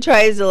COVID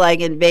tries to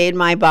like invade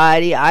my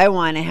body, I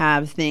want to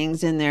have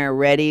things in there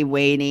ready,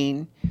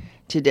 waiting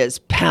to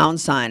just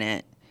pounce on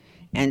it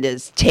and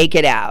just take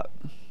it out.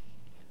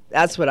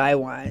 That's what I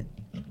want.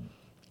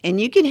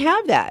 And you can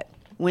have that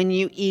when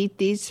you eat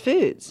these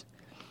foods.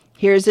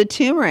 Here's a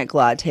turmeric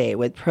latte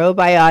with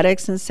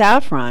probiotics and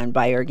saffron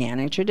by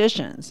Organic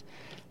Traditions.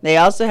 They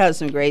also have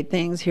some great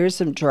things. Here's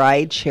some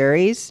dried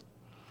cherries.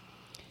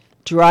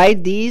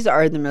 These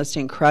are the most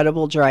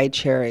incredible dried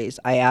cherries.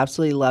 I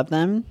absolutely love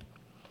them.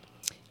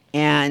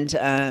 And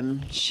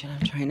I'm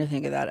trying to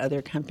think of that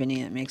other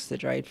company that makes the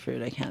dried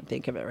fruit. I can't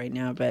think of it right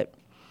now, but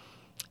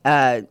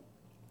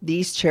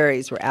these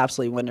cherries were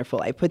absolutely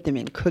wonderful. I put them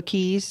in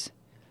cookies.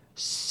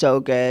 So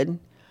good.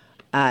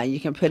 You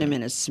can put them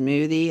in a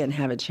smoothie and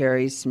have a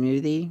cherry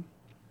smoothie.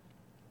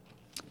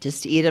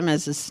 Just eat them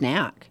as a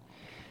snack.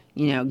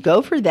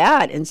 Go for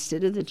that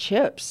instead of the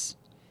chips.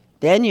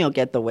 Then you'll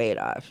get the weight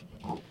off.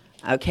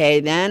 Okay,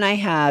 then I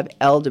have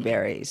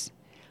elderberries.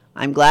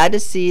 I'm glad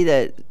to see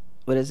that,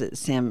 what is it,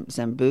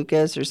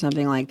 Sambucas or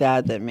something like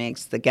that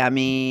makes the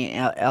gummy,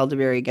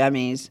 elderberry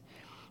gummies.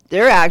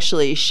 They're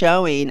actually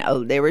showing,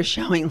 they were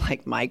showing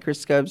like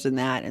microscopes and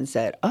that and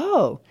said,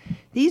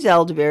 these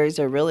elderberries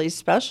are really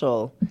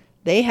special.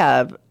 They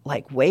have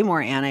like way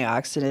more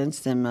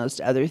antioxidants than most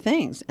other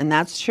things. And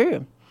that's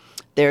true.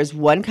 There's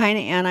one kind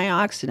of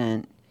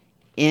antioxidant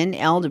in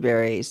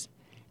elderberries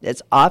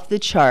that's off the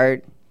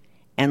chart,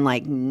 and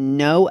like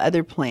no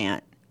other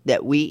plant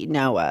that we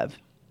know of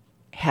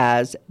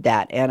has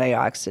that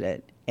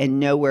antioxidant, and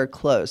nowhere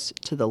close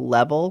to the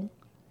level.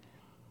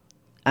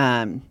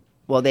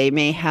 Well, they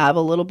may have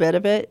a little bit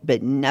of it,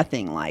 but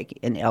nothing like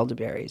in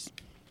elderberries.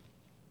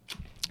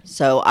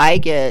 So I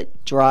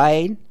get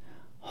dried,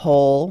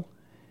 whole,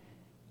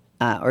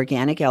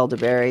 organic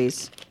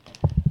elderberries.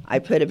 I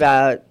put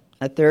about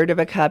a third of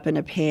a cup in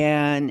a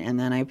pan, and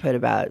then I put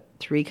about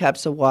 3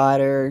 cups of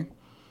water.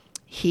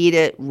 Heat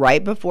it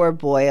right before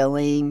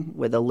boiling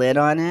with a lid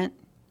on it,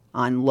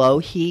 on low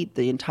heat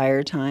the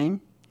entire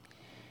time.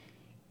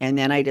 And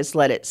then I just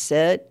let it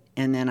sit,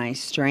 and then I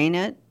strain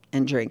it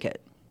and drink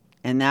it.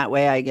 And that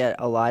way I get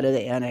a lot of the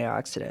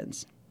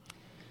antioxidants.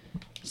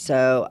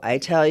 So I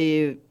tell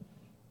you,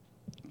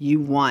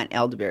 you want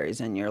elderberries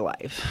in your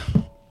life.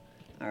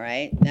 All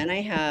right. Then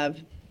I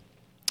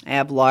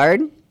have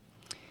lard.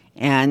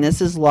 And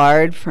this is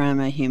lard from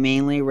a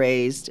humanely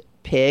raised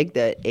pig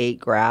that ate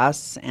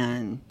grass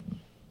and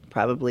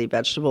probably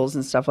vegetables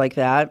and stuff like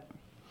that.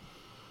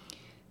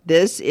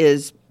 This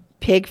is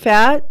pig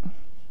fat.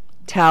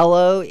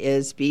 Tallow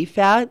is beef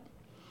fat.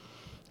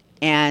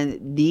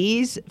 And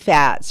these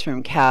fats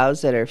from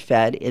cows that are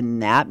fed in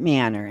that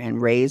manner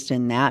and raised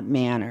in that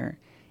manner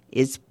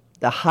is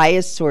the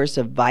highest source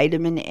of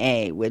vitamin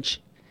A,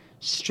 which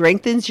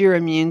strengthens your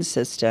immune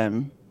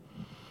system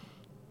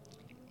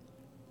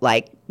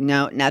like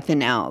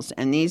nothing else.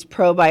 And these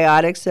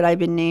probiotics that I've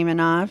been naming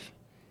off,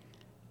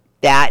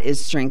 that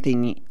is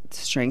strengthening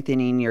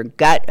your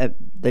gut,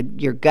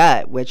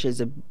 which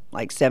is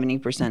like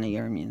 70% of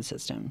your immune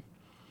system.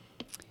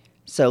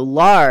 So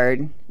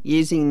lard,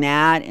 using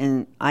that,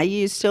 and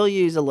I still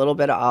use a little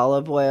bit of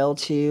olive oil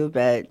too,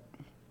 but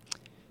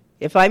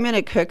if I'm going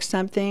to cook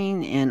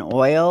something in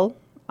oil,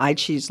 I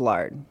choose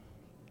lard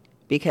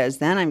because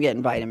then I'm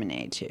getting vitamin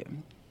A too.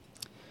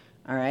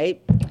 All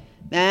right.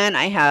 Then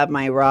I have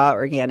my raw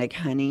organic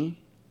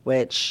honey,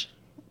 which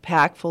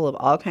packed full of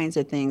all kinds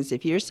of things.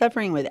 If you're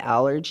suffering with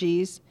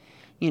allergies,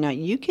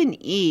 you can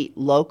eat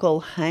local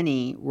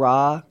honey,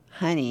 raw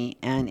honey,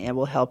 and it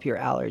will help your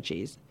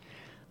allergies.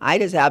 I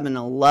just happen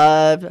to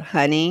love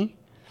honey.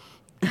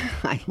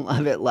 I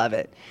love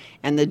it.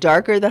 And the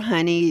darker the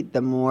honey,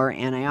 the more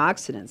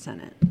antioxidants in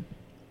it.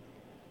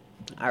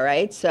 All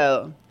right,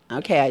 so,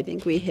 okay, I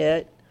think we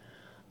hit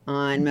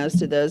on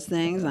most of those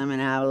things. I'm going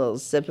to have a little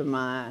sip of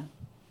my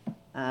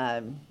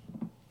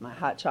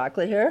hot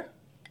chocolate here.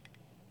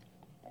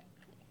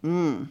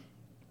 Oh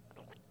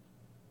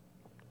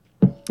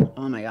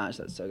my gosh,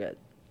 that's so good.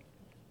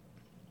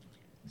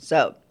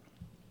 So,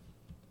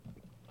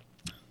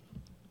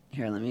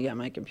 here, let me get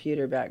my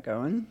computer back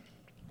going.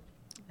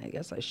 I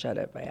guess I shut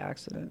it by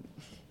accident.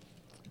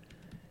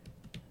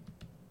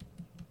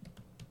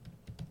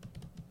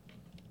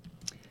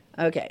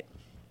 Okay.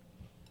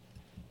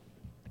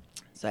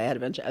 So I had a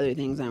bunch of other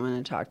things I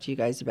want to talk to you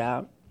guys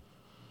about.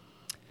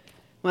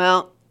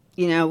 Well,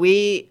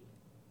 we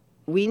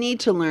need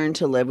to learn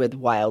to live with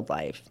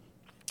wildlife.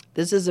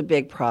 This is a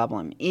big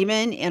problem.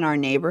 Even in our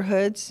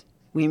neighborhoods,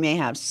 we may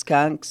have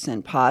skunks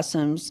and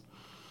possums.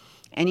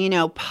 And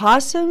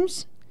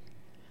possums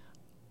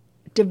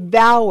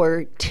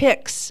devour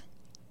ticks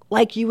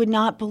like you would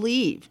not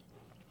believe.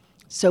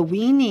 So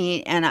we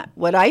need, and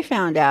what I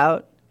found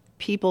out,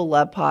 people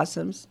love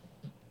possums.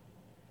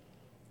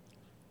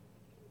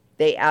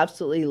 They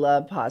absolutely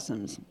love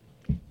possums.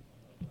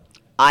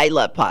 I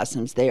love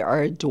possums. They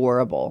are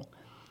adorable.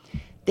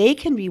 They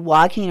can be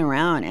walking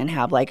around and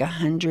have like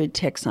 100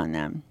 ticks on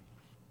them.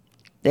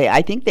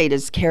 I think they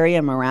just carry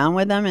them around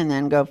with them and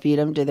then go feed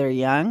them to their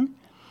young.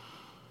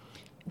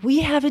 We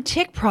have a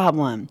tick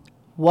problem.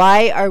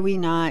 Why are we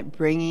not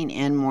bringing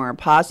in more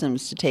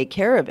possums to take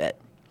care of it?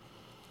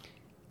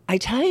 I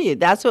tell you,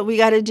 that's what we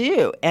got to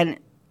do. And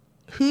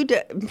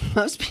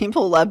most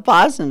people love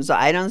possums, so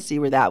I don't see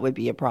where that would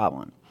be a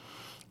problem.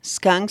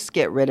 Skunks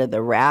get rid of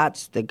the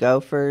rats, the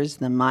gophers,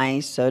 the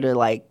mice, so do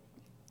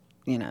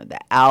the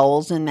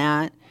owls and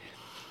that.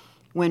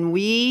 When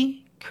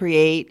we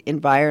create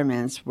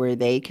environments where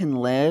they can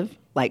live,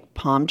 like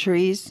palm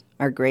trees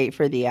are great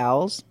for the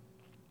owls.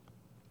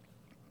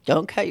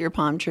 Don't cut your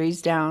palm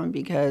trees down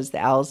because the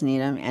owls need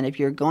them. And if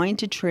you're going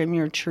to trim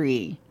your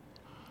tree,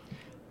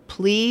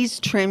 please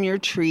trim your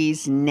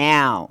trees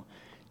now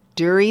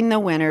during the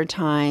winter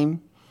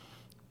time,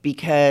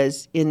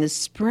 because in the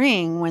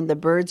spring when the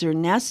birds are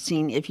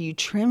nesting, if you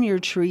trim your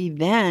tree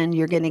then,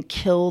 you're going to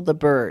kill the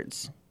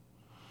birds.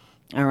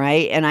 All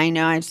right? And I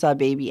know I saw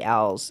baby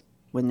owls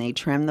when they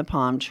trim the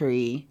palm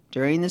tree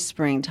during the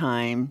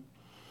springtime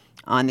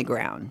on the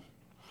ground.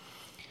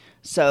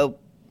 So,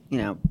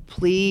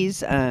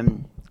 please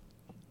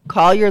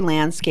call your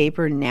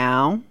landscaper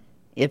now.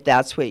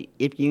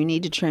 If you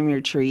need to trim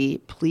your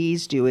tree,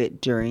 please do it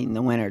during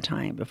the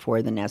wintertime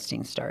before the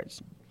nesting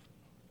starts.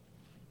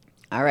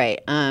 All right.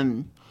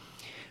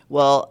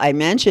 Well, I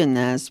mentioned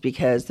this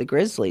because the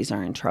grizzlies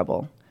are in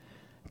trouble.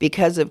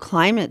 Because of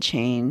climate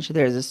change,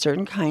 there's a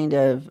certain kind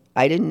of,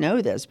 I didn't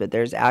know this, but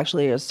there's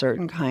actually a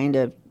certain kind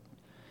of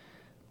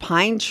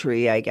pine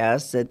tree, I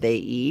guess, that they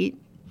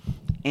eat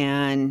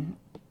and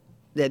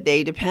that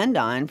they depend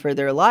on for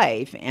their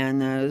life.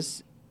 And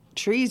those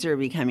trees are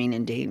becoming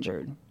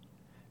endangered.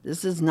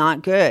 This is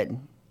not good.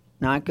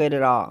 Not good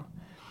at all.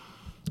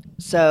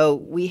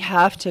 So we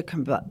have to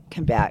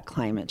combat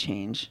climate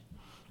change.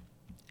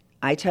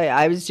 I tell you,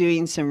 I was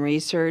doing some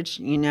research.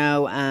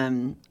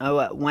 One of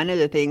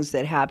the things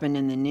that happened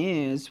in the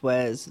news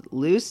was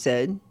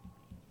Lucid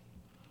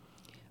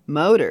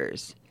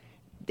Motors.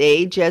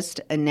 They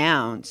just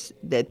announced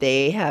that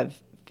they have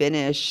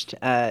finished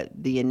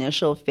the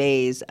initial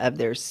phase of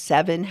their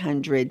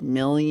 $700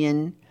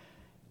 million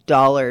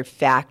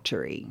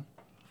factory.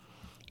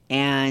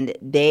 And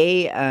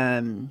they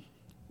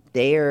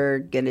are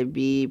going to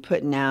be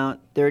putting out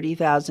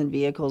 30,000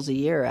 vehicles a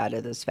year out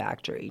of this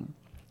factory,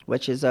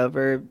 which is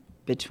over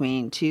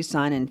between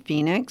Tucson and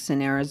Phoenix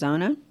in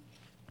Arizona.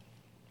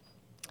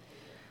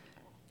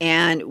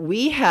 And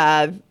we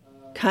have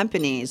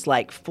companies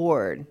like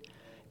Ford.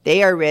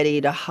 They are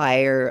ready to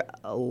hire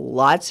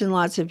lots and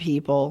lots of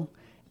people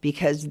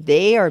because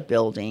they are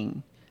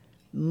building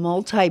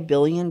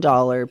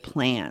multi-billion-dollar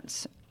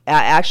plants.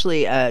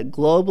 Actually,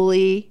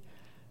 globally,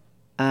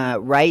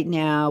 right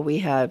now we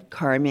have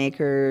car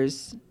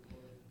makers.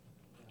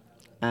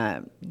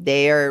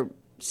 They are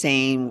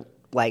saying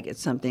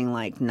it's something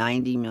like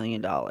 $90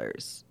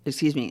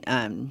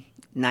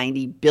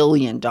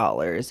 billion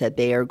that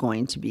they are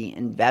going to be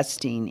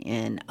investing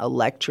in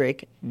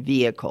electric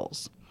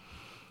vehicles.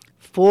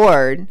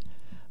 Ford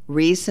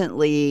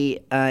recently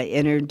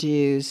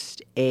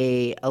introduced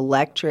a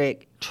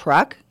electric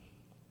truck,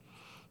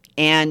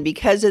 And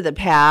because of the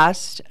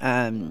past,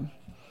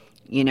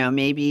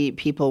 maybe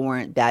people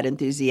weren't that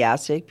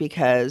enthusiastic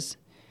because,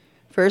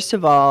 first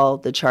of all,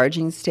 the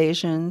charging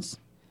stations,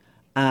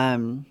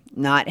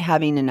 not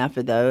having enough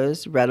of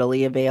those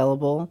readily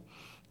available.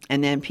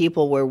 And then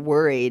people were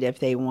worried if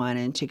they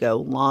wanted to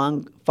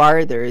go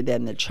farther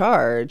than the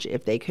charge,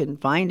 if they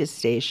couldn't find a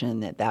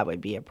station, that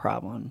would be a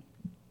problem.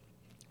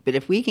 But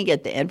if we can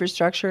get the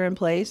infrastructure in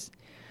place,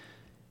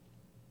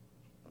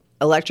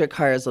 electric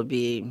cars will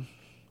be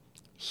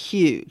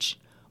huge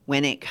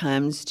when it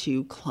comes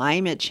to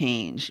climate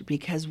change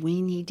because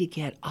we need to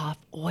get off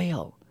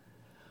oil.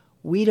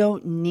 We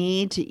don't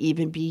need to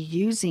even be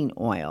using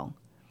oil.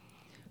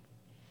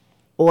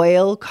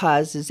 Oil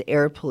causes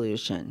air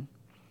pollution.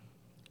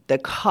 The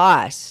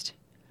cost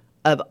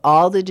of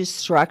all the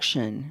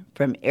destruction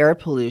from air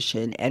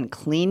pollution and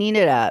cleaning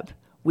it up,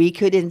 we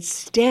could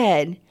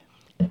instead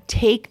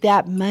take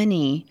that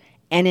money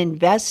and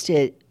invest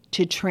it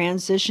to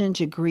transition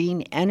to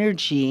green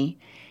energy,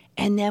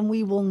 and then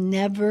we will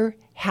never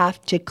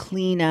have to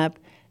clean up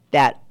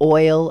that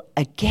oil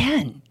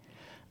again.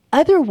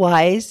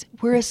 Otherwise,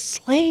 we're a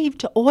slave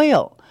to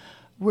oil.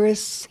 We're a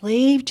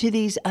slave to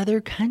these other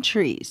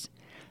countries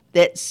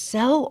that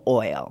sell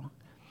oil.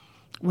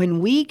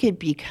 When we could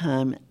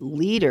become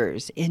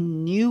leaders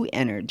in new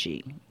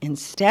energy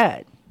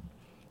instead,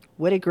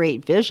 what a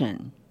great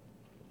vision.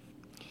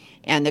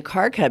 And the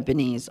car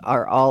companies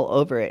are all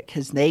over it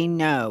because they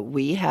know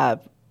we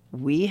have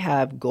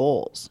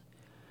goals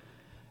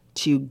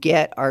to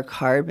get our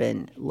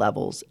carbon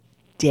levels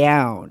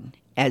down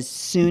as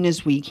soon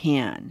as we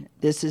can.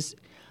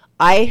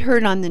 I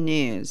heard on the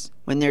news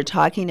when they're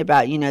talking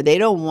about, they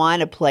don't want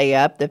to play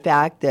up the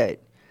fact that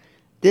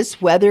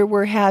this weather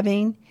we're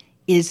having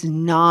is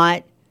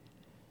not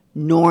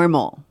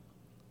normal.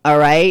 All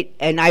right?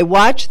 And I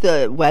watch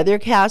the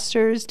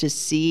weathercasters to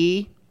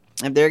see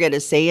if they're going to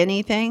say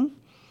anything.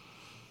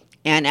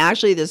 And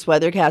actually, this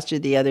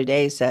weathercaster the other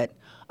day said,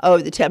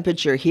 the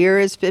temperature here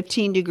is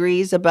 15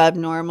 degrees above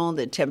normal.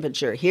 The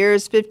temperature here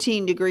is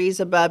 15 degrees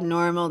above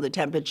normal. The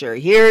temperature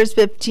here is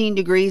 15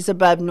 degrees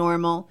above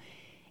normal.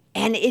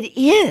 And it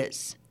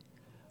is.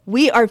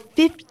 We are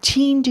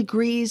 15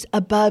 degrees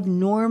above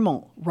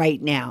normal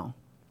right now.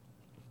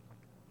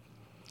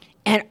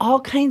 And all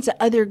kinds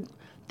of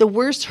the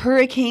worst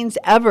hurricanes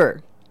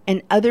ever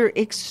and other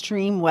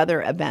extreme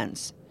weather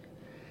events.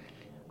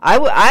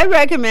 I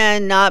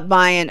recommend not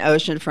buying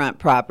oceanfront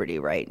property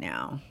right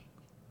now.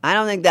 I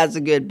don't think that's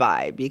a good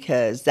buy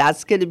because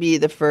that's going to be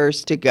the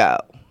first to go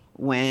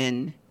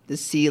when the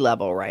sea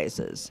level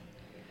rises.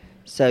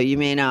 So you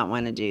may not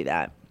want to do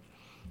that.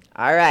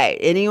 All right.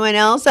 Anyone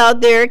else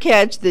out there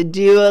catch the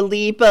Dua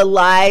Lipa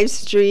live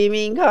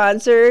streaming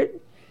concert?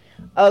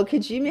 Oh,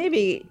 could you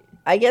maybe,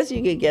 I guess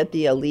you could get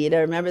the Alita.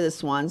 Remember the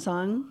Swan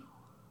Song?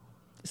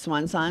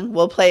 Swan Song?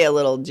 We'll play a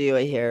little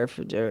Dua here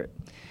for dirt.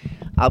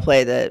 I'll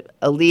play the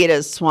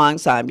Alita Swan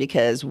Song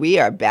because we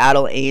are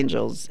battle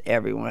angels,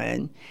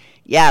 everyone.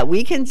 Yeah,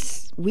 we can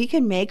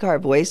make our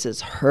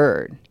voices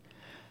heard.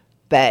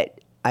 But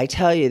I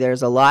tell you,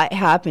 there's a lot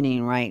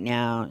happening right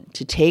now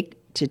to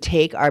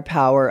take our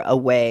power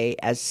away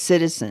as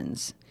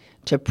citizens,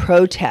 to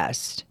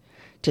protest,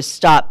 to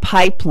stop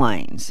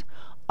pipelines,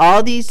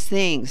 all these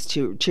things,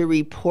 to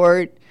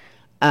report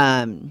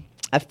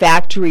a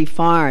factory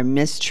farm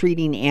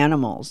mistreating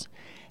animals.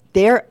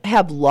 There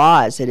have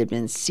laws that have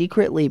been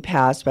secretly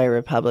passed by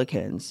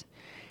Republicans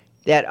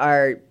that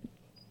are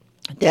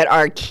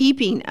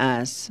keeping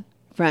us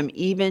from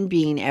even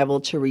being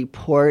able to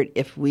report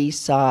if we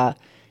saw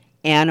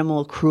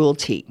animal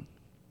cruelty.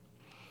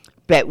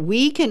 But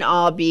we can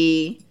all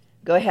be,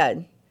 go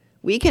ahead,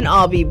 we can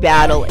all be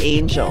battle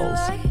angels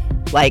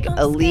like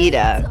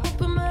Alita,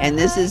 and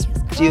this is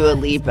Dua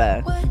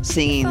Lipa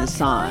singing the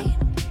song.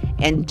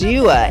 And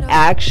Dua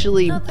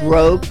actually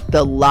broke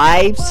the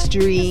live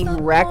stream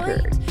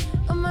record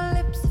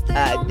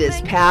this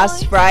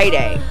past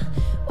Friday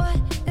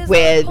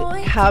with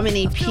how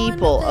many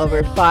people,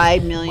 over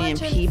 5 million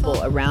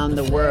people around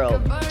the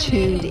world,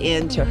 tuned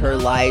into her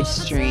live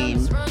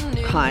stream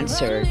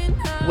concert,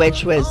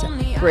 which was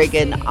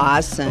friggin'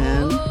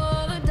 awesome.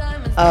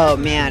 Oh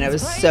man, it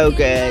was so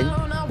good.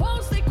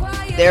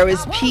 There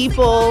was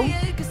people,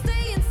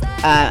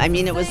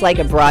 it was like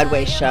a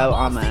Broadway show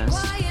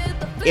almost.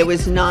 It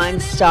was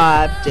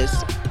nonstop,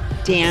 just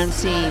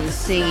dancing,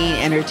 singing,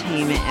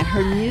 entertainment, and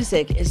her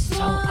music is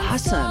so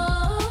awesome.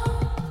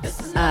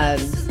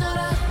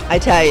 I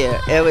tell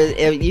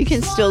you, you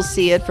can still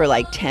see it for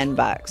like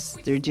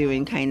 $10. They're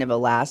doing kind of a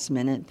last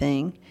minute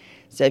thing.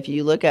 So if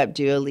you look up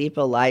Dua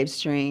Lipa live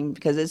stream,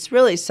 because it's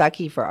really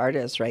sucky for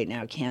artists right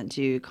now, can't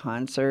do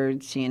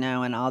concerts,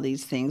 and all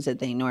these things that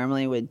they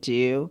normally would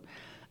do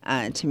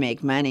to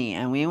make money.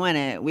 And we want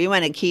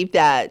to keep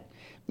that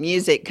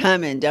music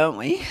coming, don't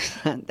we?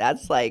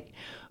 That's like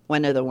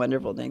one of the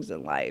wonderful things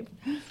in life.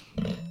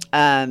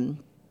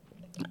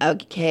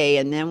 Okay,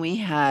 and then we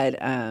had,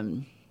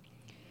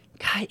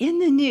 in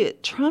the news,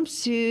 Trump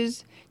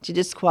sues to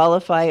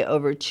disqualify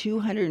over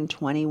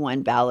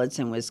 221 ballots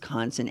in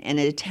Wisconsin in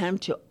an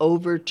attempt to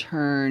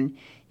overturn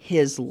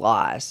his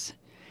loss.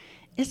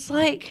 It's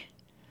like,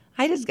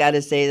 I just got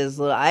to say this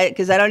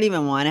because I don't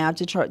even want to have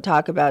to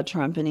talk about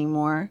Trump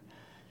anymore.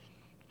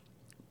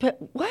 But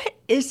what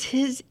is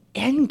his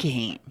end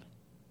game?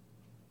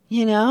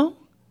 You know?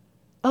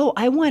 Oh,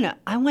 I want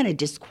to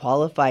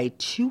disqualify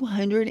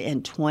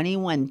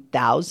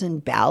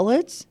 221,000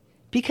 ballots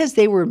because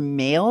they were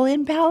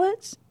mail-in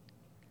ballots?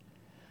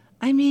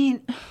 I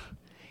mean,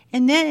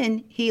 and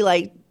then he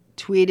like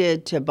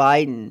tweeted to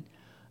Biden,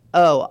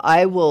 "Oh,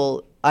 I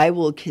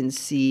will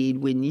concede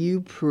when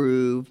you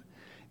prove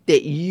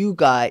that you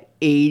got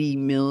 80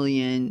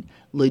 million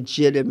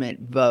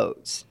legitimate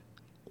votes."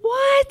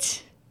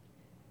 What?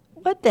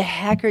 What the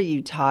heck are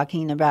you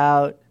talking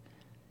about?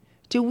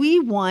 Do we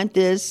want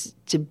this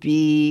to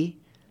be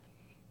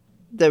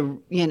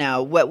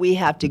what we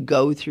have to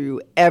go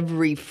through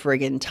every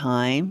friggin'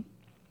 time?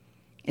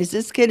 Is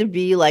this going to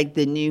be like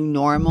the new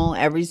normal?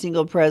 Every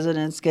single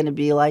president's going to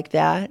be like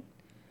that?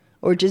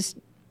 Or just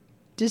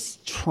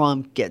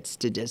Trump gets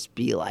to just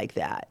be like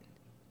that?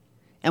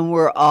 And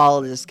we're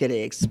all just going to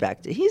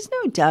expect it. He's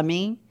no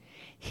dummy.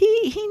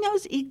 He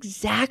knows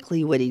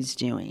exactly what he's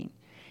doing.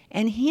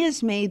 And he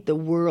has made the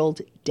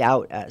world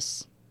doubt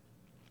us.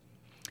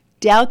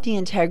 Doubt the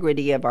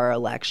integrity of our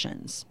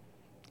elections.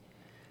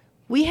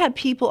 We have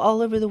people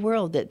all over the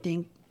world that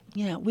think,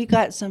 we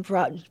got some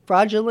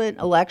fraudulent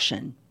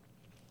election.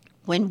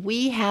 When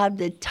we have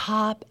the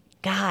top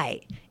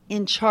guy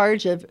in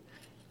charge of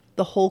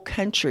the whole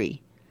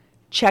country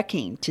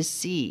checking to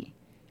see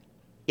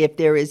if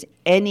there is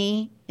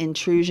any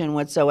intrusion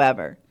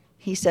whatsoever.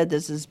 He said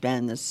this has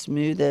been the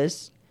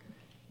smoothest,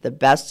 the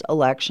best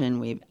election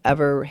we've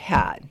ever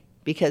had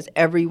because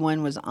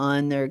everyone was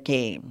on their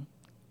game,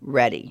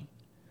 ready.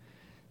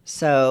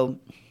 So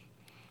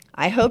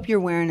I hope you're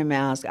wearing a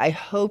mask. I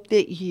hope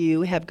that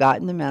you have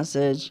gotten the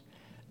message.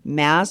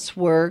 Masks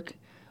work.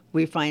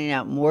 We're finding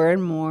out more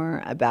and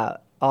more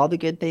about all the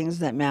good things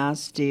that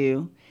masks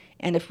do.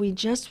 And if we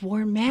just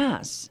wore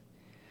masks,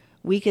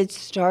 we could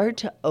start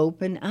to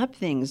open up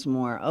things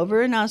more.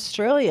 Over in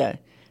Australia,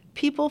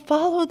 people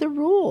follow the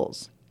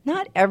rules.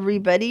 Not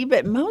everybody,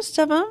 but most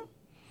of them.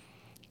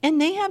 And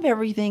they have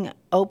everything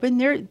open.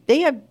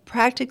 They have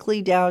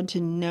practically down to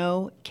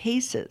no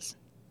cases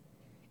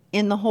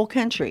in the whole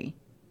country,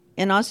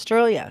 in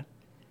Australia,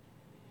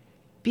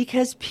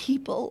 because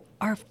people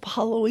are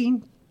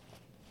following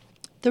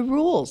the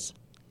rules.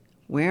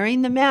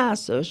 Wearing the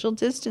mask, social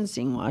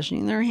distancing,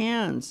 washing their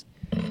hands,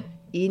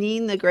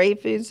 eating the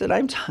great foods that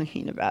I'm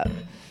talking about.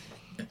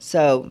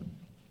 So,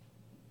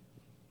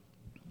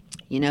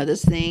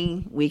 this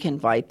thing, we can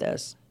fight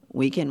this.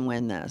 We can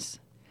win this.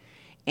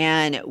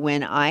 And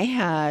when I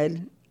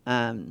had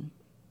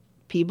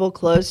people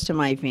close to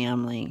my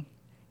family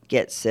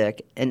get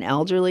sick, an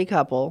elderly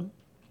couple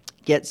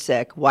get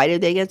sick. Why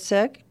did they get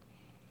sick?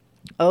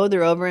 Oh,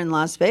 they're over in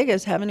Las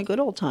Vegas having a good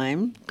old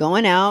time,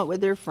 going out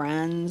with their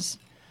friends.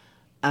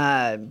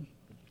 And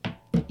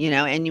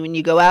when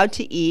you go out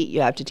to eat,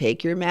 you have to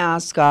take your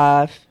mask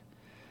off.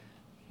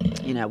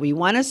 We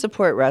want to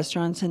support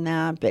restaurants in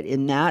that, but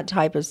in that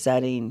type of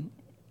setting,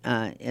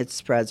 it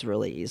spreads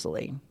really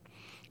easily.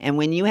 And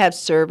when you have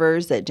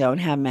servers that don't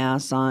have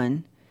masks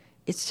on,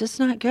 it's just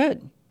not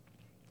good.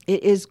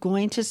 It is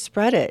going to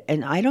spread it.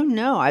 And I don't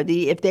know,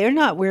 if they're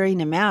not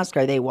wearing a mask,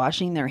 are they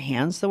washing their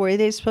hands the way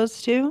they're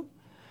supposed to?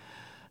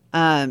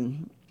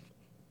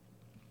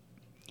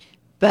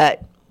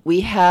 But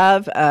we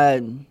have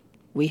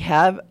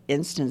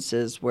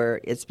instances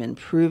where it's been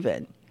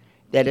proven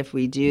that if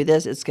we do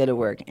this, it's going to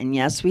work. And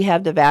yes, we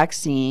have the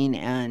vaccine,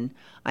 and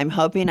I'm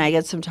hoping I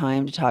get some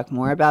time to talk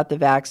more about the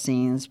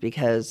vaccines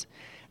because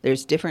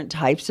there's different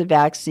types of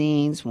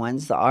vaccines.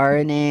 One's the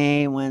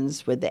RNA,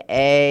 one's with the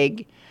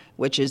egg,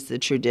 which is the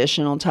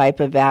traditional type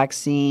of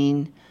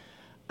vaccine.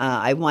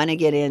 I want to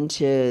get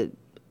into,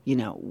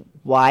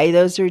 why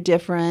those are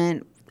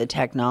different, the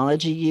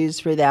technology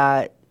used for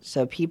that,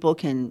 so people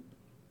can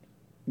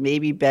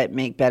maybe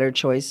make better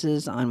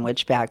choices on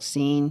which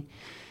vaccine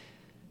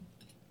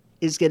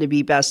is going to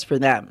be best for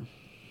them.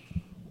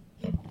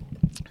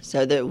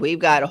 So that we've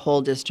got a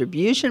whole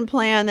distribution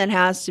plan that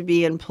has to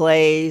be in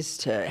place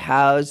to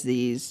house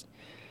these,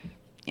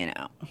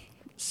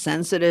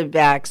 sensitive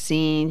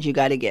vaccines. You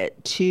got to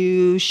get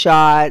 2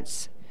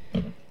 shots.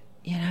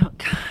 God,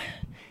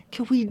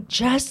 could we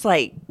just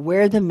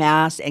wear the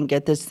mask and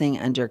get this thing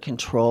under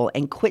control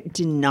and quit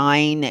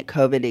denying that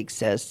COVID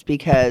exists?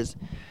 Because,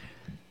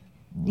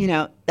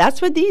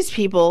 that's what these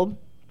people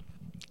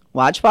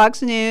watch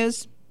Fox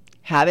News,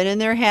 have it in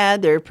their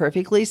head. They're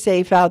perfectly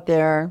safe out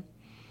there.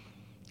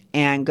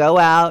 And go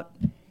out,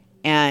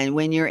 and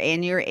when you're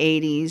in your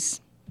 80s,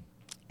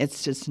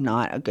 it's just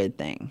not a good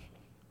thing.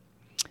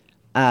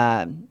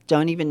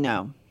 Don't even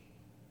know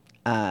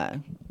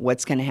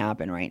what's going to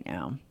happen right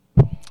now.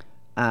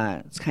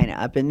 It's kind of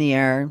up in the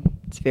air.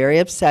 It's very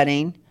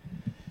upsetting.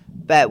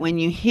 But when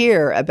you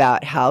hear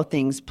about how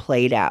things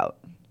played out,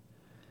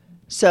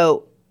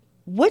 so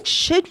what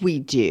should we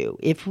do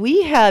if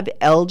we have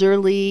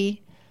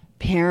elderly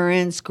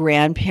parents,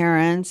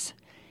 grandparents,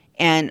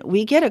 and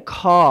we get a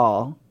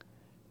call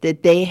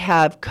that they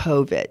have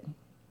COVID,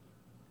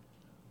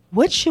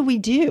 what should we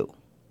do?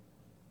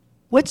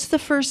 What's the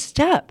first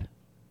step?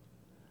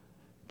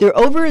 They're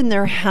over in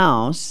their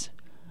house.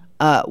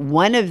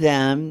 One of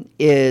them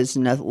is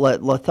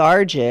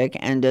lethargic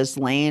and just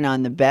laying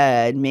on the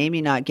bed,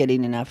 maybe not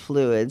getting enough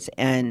fluids,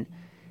 and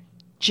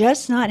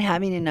just not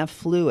having enough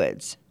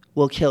fluids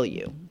will kill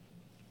you.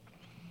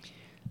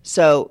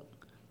 So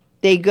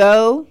they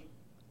go,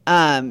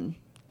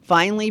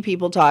 finally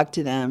people talk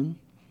to them.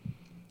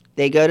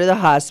 They go to the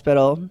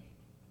hospital.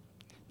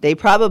 They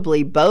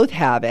probably both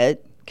have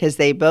it because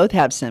they both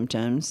have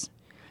symptoms.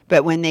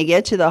 But when they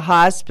get to the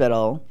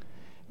hospital,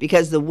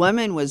 because the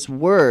woman was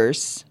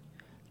worse,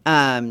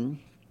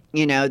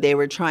 they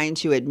were trying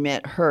to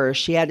admit her.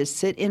 She had to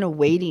sit in a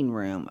waiting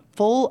room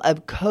full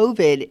of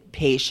COVID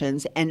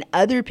patients and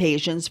other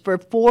patients for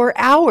 4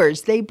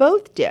 hours. They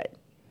both did.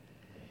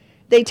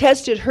 They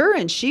tested her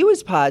and she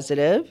was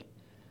positive.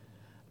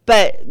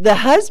 But the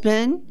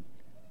husband,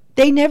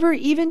 they never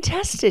even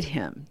tested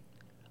him.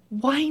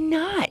 Why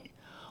not?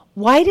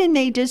 Why didn't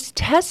they just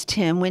test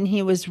him when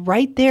he was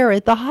right there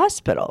at the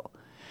hospital?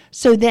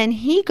 So then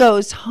he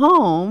goes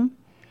home.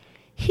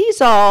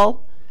 He's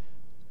all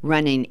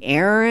running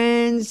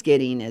errands,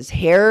 getting his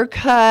hair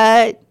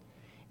cut,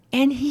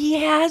 and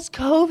he has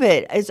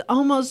COVID. It's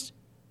almost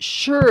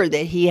sure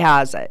that he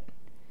has it.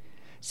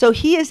 So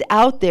he is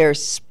out there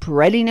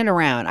spreading it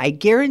around. I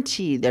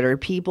guarantee there are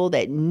people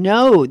that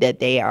know that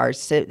they are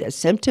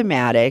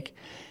symptomatic,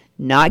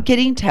 not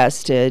getting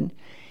tested,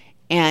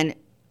 and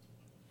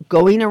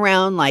going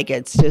around like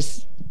it's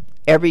just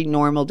every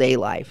normal day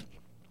life.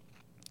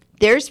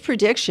 There's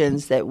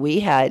predictions that we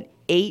had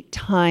 8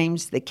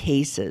 times the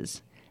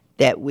cases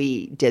that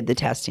we did the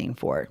testing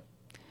for.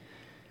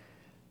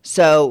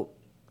 So,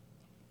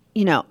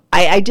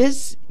 I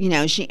just,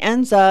 she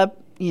ends up,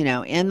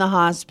 in the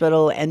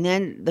hospital. And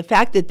then the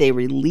fact that they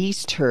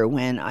released her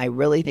when I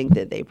really think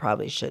that they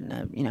probably shouldn't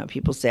have,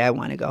 people say, I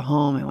want to go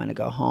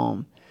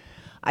home.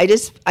 I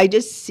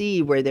just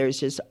see where there's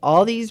just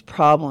all these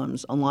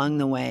problems along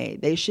the way.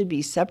 They should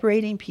be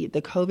separating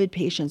the COVID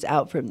patients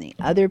out from the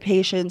other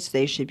patients.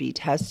 They should be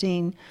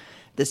testing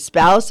the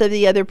spouse of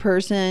the other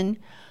person.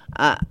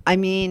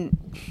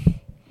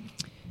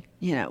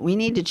 We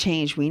need to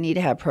change. We need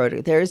to have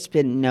protocol. There's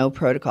been no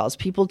protocols.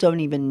 People don't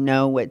even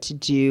know what to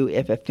do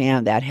if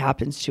that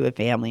happens to a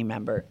family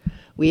member.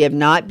 We have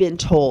not been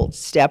told,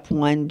 step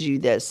 1, do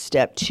this.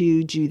 Step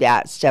 2, do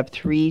that. Step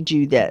 3,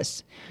 do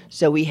this.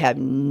 So we have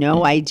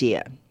no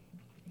idea.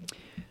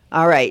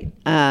 All right.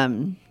 I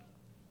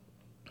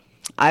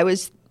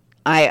was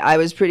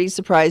pretty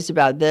surprised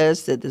about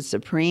this,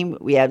 that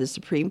we have the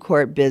Supreme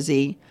Court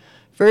busy.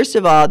 First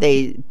of all,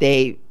 they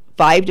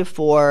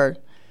 5-4,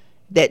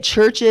 that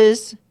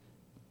churches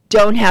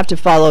don't have to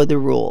follow the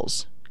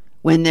rules.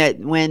 When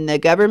the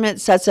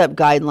government sets up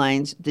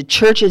guidelines, the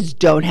churches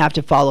don't have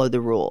to follow the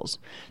rules.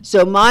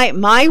 So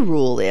my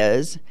rule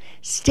is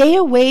stay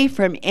away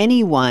from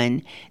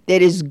anyone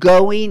that is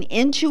going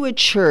into a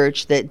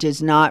church that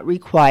does not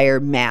require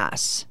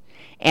mass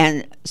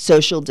and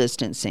social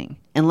distancing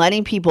and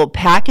letting people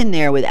pack in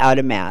there without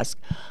a mask.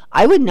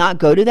 I would not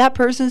go to that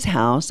person's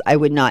house. I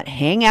would not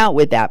hang out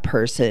with that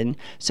person.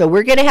 So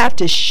we're going to have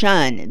to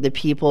shun the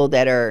people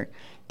that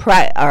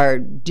are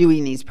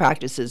doing these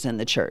practices in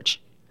the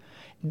church.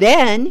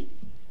 Then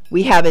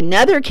we have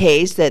another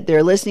case that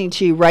they're listening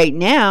to right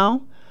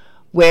now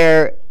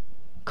where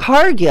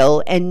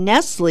Cargill and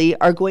Nestle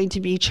are going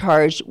to be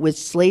charged with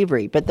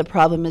slavery. But the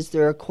problem is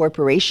they're a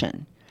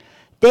corporation.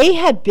 They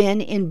have been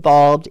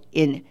involved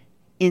in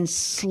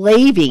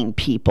enslaving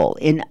people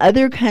in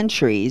other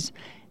countries.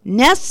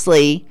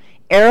 Nestle,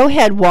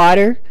 Arrowhead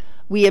Water,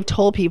 we have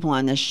told people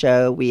on this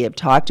show, we have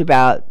talked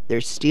about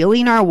they're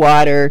stealing our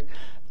water.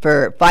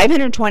 For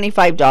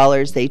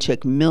 $525, they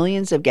took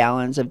millions of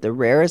gallons of the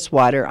rarest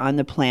water on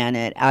the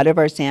planet out of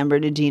our San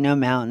Bernardino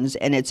mountains,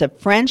 and it's a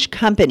French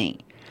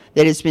company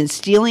that has been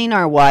stealing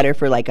our water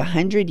for like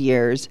 100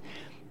 years.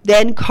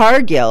 Then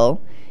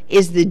Cargill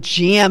is the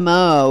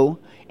GMO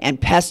and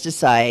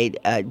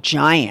pesticide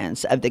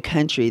giants of the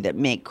country that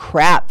make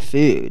crap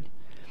food.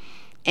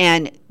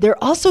 And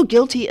they're also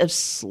guilty of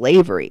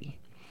slavery.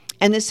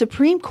 And the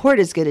Supreme Court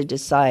is going to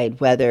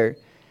decide whether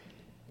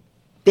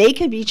they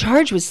can be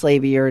charged with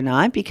slavery or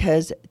not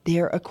because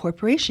they're a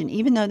corporation,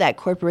 even though that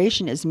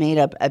corporation is made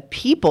up of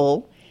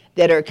people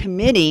that are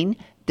committing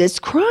this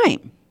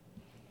crime.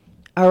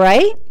 All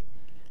right?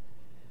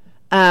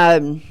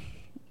 One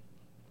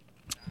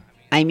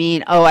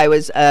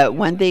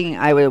thing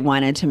I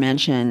wanted to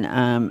mention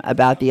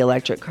about the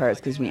electric cars,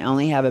 because we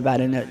only have about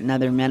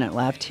another minute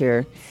left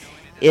here,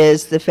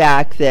 is the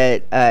fact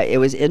that it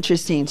was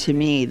interesting to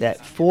me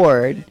that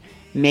Ford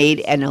made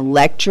an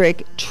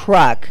electric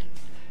truck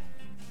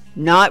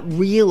not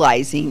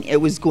realizing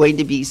it was going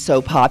to be so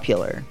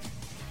popular.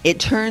 It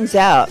turns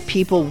out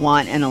people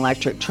want an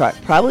electric truck,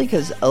 probably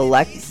because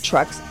electric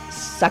trucks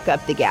suck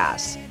up the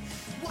gas.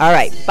 All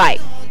right, bye.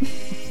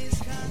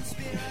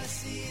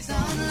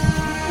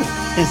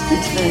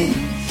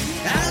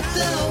 Out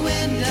the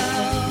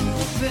window,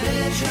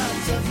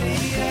 visions of the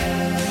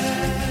earth.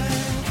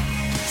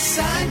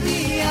 Sign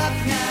me up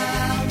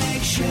now.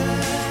 Make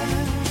sure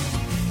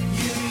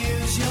you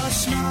use your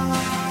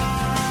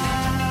smart